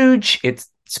huge. It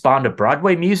spawned a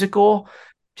Broadway musical,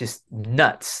 just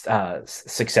nuts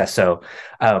success. So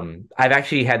I've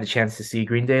actually had the chance to see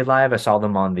Green Day live. I saw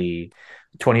them on the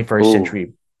 21st Ooh.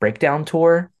 Century Breakdown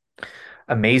tour.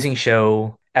 Amazing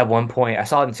show. At one point, I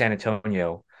saw it in San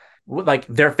Antonio. Like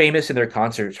they're famous in their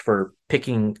concerts for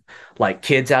picking like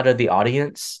kids out of the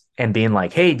audience and being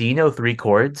like, "Hey, do you know 3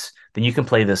 chords? Then you can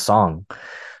play this song."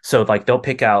 So like they'll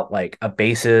pick out like a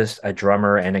bassist, a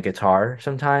drummer, and a guitar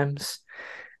sometimes,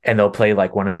 and they'll play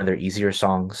like one of their easier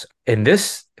songs. In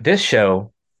this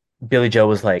show, Billy Joe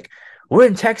was like, "We're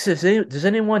in Texas. Does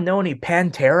anyone know any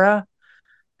Pantera?"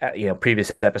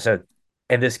 Previous episode.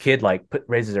 And this kid like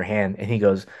raises her hand and he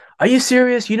goes, "Are you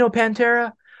serious? You know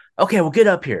Pantera? Okay, well get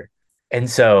up here." And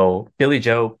so Billy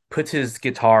Joe puts his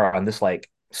guitar on this like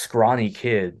scrawny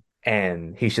kid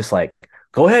and he's just like,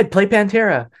 "Go ahead, play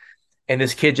Pantera." And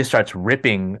this kid just starts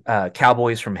ripping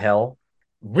Cowboys from Hell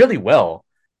really well.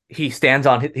 He stands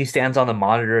on the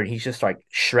monitor and he's just like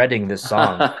shredding this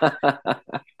song.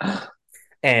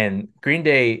 And Green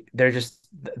Day,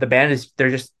 the band is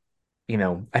they're just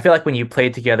I feel like when you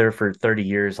played together for 30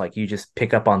 years, like you just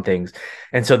pick up on things.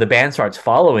 And so the band starts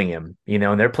following him,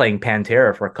 and they're playing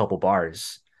Pantera for a couple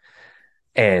bars.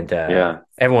 And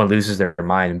everyone loses their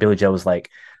mind. And Billy Joe was like,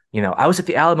 "I was at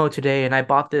the Alamo today and I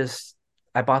bought this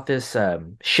this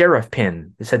sheriff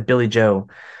pin that said Billy Joe,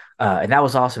 and that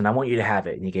was awesome. I want you to have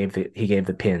it. And he gave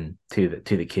the pin to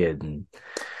the kid, and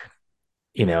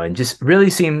and just really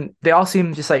they all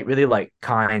seem just like really like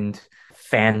kind,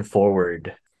 fan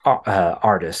forward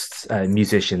artists,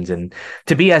 musicians, and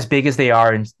to be as big as they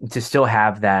are and to still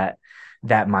have that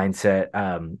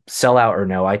mindset, sell out or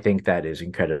no, I think that is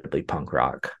incredibly punk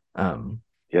rock.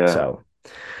 Yeah. So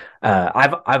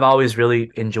I've always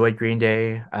really enjoyed Green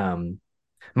Day.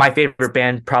 My favorite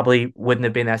band probably wouldn't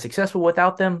have been as successful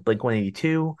without them.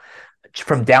 Blink-182,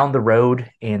 from down the road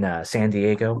in San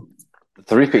Diego.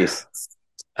 Three-piece.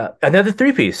 Another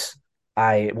three-piece.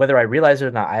 Whether I realize it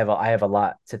or not, I have a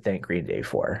lot to thank Green Day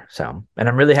for. So, and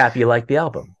I'm really happy you like the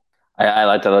album. I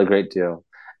like that a great deal.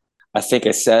 I think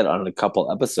I said on a couple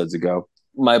episodes ago,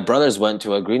 my brothers went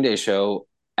to a Green Day show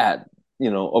at,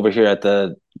 over here at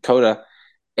the Coda,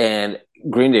 and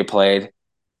Green Day played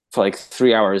for like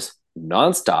 3 hours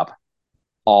nonstop,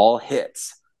 all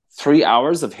hits. 3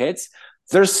 hours of hits.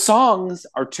 Their songs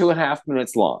are 2.5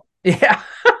 minutes long. Yeah.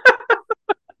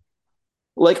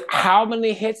 Like, how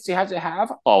many hits do you have to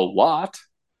have? A lot.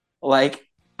 Like,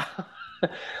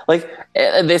 like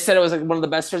they said it was like one of the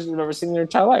best shows you've ever seen in your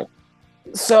entire life.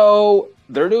 So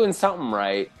they're doing something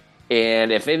right.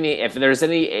 And if there's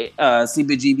any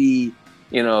CBGB,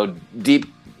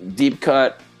 deep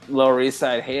cut Lower East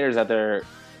Side haters out there,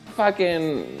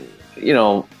 fucking,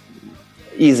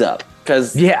 ease up,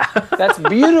 because that's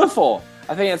beautiful.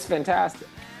 I think that's fantastic.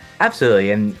 Absolutely.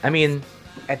 And I mean,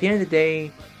 at the end of the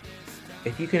day,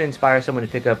 if you can inspire someone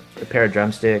to pick up a pair of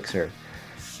drumsticks or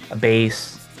a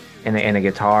bass and a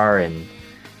guitar, and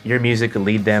your music will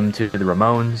lead them to the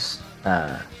Ramones,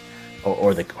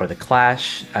 or the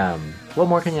Clash, what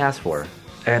more can you ask for?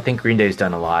 And I think Green Day's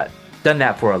done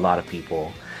that for a lot of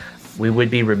people. We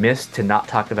would be remiss to not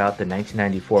talk about the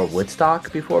 1994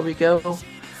 Woodstock before we go.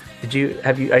 Are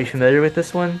you familiar with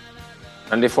this one?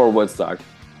 94 Woodstock.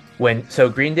 So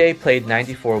Green Day played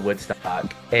 94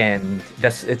 Woodstock, and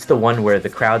it's the one where the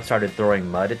crowd started throwing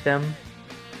mud at them.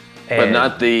 But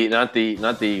not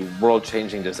the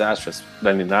world-changing, disastrous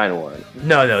 99 one.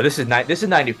 No, this is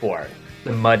 94.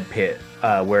 The mud pit,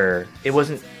 where it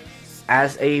wasn't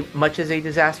as much as a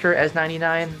disaster as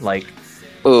 99. Like,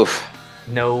 oof.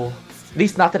 No, at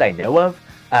least not that I know of.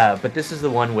 But this is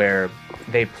the one where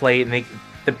they play and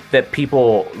that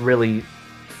people really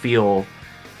feel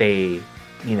they,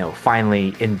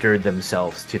 finally endured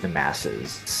themselves to the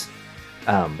masses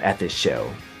at this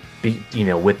show.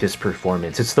 With this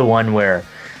performance, it's the one where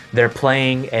they're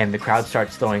playing and the crowd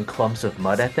starts throwing clumps of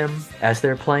mud at them as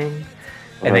they're playing,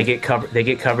 and they get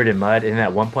covered in mud. And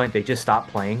at one point, they just stop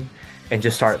playing and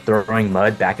just start throwing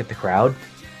mud back at the crowd.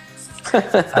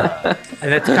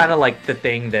 And that's kind of like the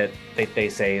thing that they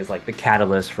say is like the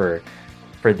catalyst for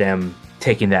them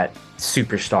taking that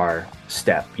superstar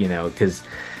step. Because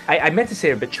I meant to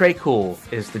say it, but Trey Cool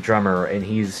is the drummer, and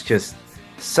he's just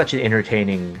such an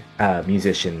entertaining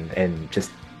musician, and just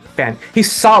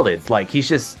he's solid. Like,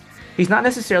 he's not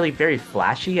necessarily very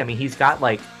flashy. I mean, he's got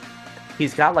like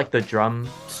the drum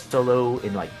solo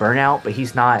in like Burnout, but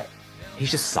he's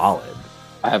just solid.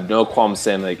 I have no qualms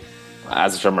saying, like,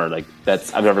 as a drummer, like,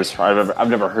 I've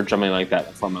never heard drumming like that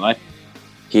before in my life.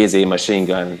 He is a machine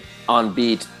gun on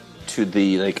beat to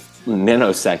the like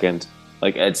nanosecond.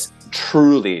 Like, it's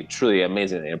truly, truly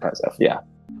amazingly impressive. Yeah.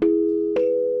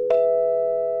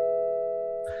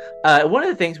 One of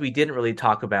the things we didn't really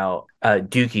talk about,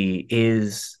 Dookie,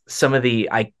 is some of the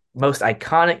most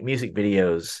iconic music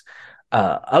videos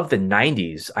of the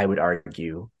 90s, I would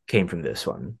argue, came from this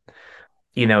one.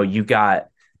 You got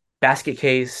Basket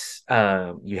Case,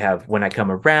 you have When I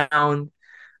Come Around,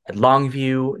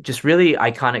 Longview, just really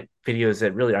iconic videos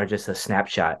that really are just a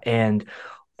snapshot. And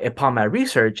upon my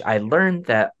research, I learned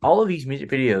that all of these music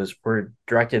videos were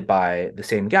directed by the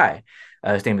same guy.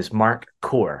 His name is Mark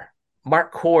Core.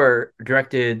 Mark Core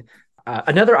directed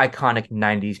another iconic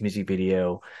 90s music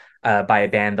video by a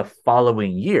band the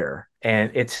following year.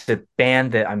 And it's a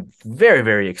band that I'm very,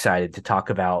 very excited to talk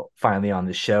about finally on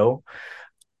the show.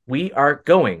 We are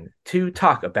going to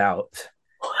talk about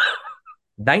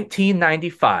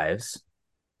 1995's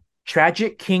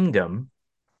Tragic Kingdom.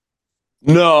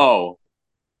 No.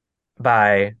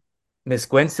 By Miss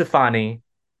Gwen Stefani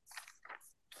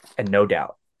and No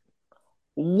Doubt.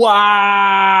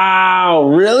 Wow,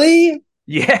 really?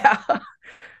 Yeah.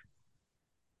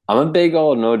 I'm a big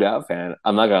old No Doubt fan.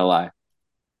 I'm not gonna lie.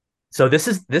 So this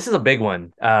is a big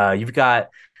one. You've got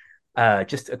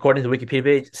just according to the Wikipedia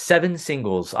page, 7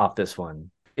 singles off this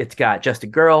one. It's got Just a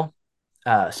Girl,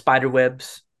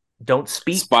 Spiderwebs, Don't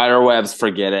Speak. Spiderwebs,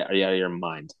 forget it. Are you out of your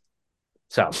mind?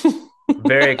 So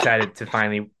Very excited to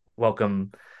finally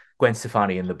welcome Gwen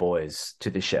Stefani and the boys to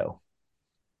the show.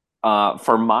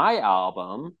 For my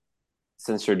album,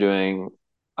 since you're doing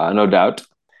No Doubt,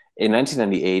 in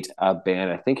 1998, a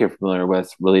band I think you're familiar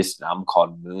with released an album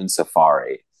called Moon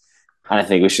Safari. And I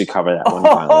think we should cover that one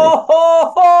finally.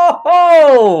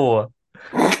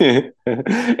 Oh,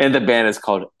 And the band is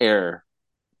called Air,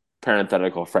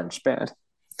 parenthetical French band.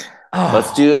 oh,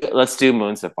 Let's do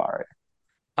Moon Safari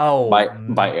oh,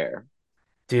 by Air.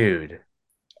 dude.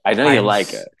 I know you I'm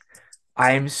like it.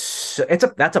 I'm so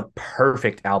that's a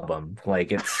perfect album.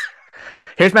 Like it's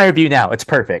here's my review now. It's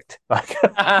perfect. Like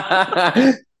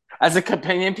As a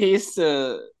companion piece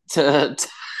to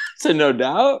No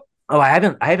Doubt. oh, I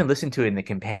haven't listened to it in the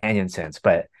companion sense,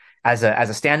 but as a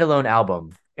standalone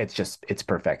album, it's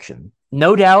perfection.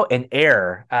 No Doubt and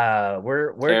Air.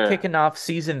 We're Air. kicking off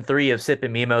season 3 of Sip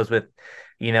and Mimos with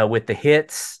with the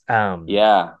hits.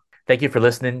 Yeah. Thank you for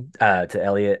listening to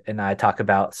Elliot and I talk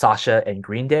about Sasha and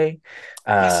Green Day.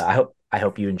 Yes. I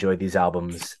hope you enjoy these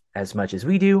albums as much as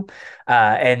we do.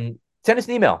 And send us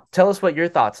an email. Tell us what your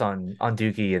thoughts on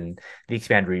Dookie and the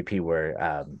Expand EP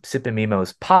were.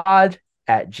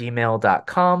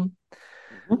 sipandmimospod@gmail.com.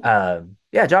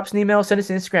 Yeah, drop us an email, send us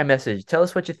an Instagram message. Tell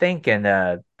us what you think. And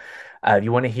if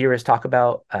you want to hear us talk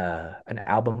about an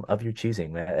album of your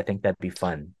choosing, I think that'd be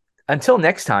fun. Until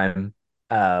next time,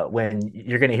 when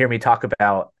you're going to hear me talk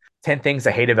about 10 things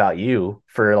I hate about you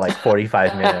for like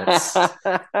 45 minutes.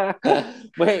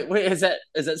 Wait, is that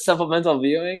supplemental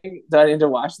viewing? Do I need to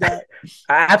watch that?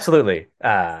 Absolutely.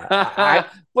 I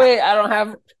Wait, I don't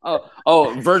have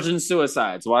oh, Virgin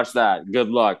Suicides. Watch that. Good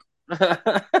luck.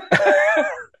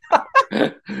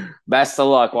 Best of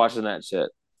luck watching that shit.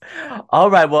 All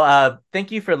right. Well,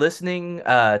 thank you for listening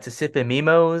to Sip and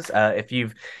Mimos. If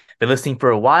you've been listening for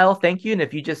a while, thank you. And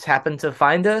if you just happened to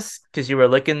find us because you were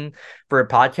looking for a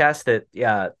podcast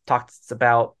that talks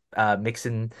about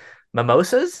mixing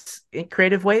mimosas in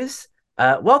creative ways,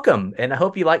 welcome. And I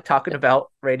hope you like talking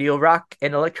about radio rock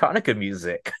and electronica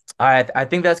music. All right. I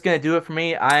think that's going to do it for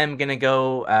me. I am going to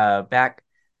go back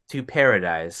to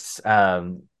paradise,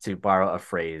 to borrow a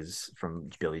phrase from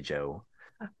Billy Joe.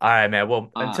 All right, man. Well,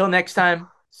 until next time,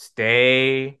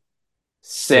 stay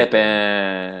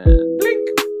sippin'. Sipping.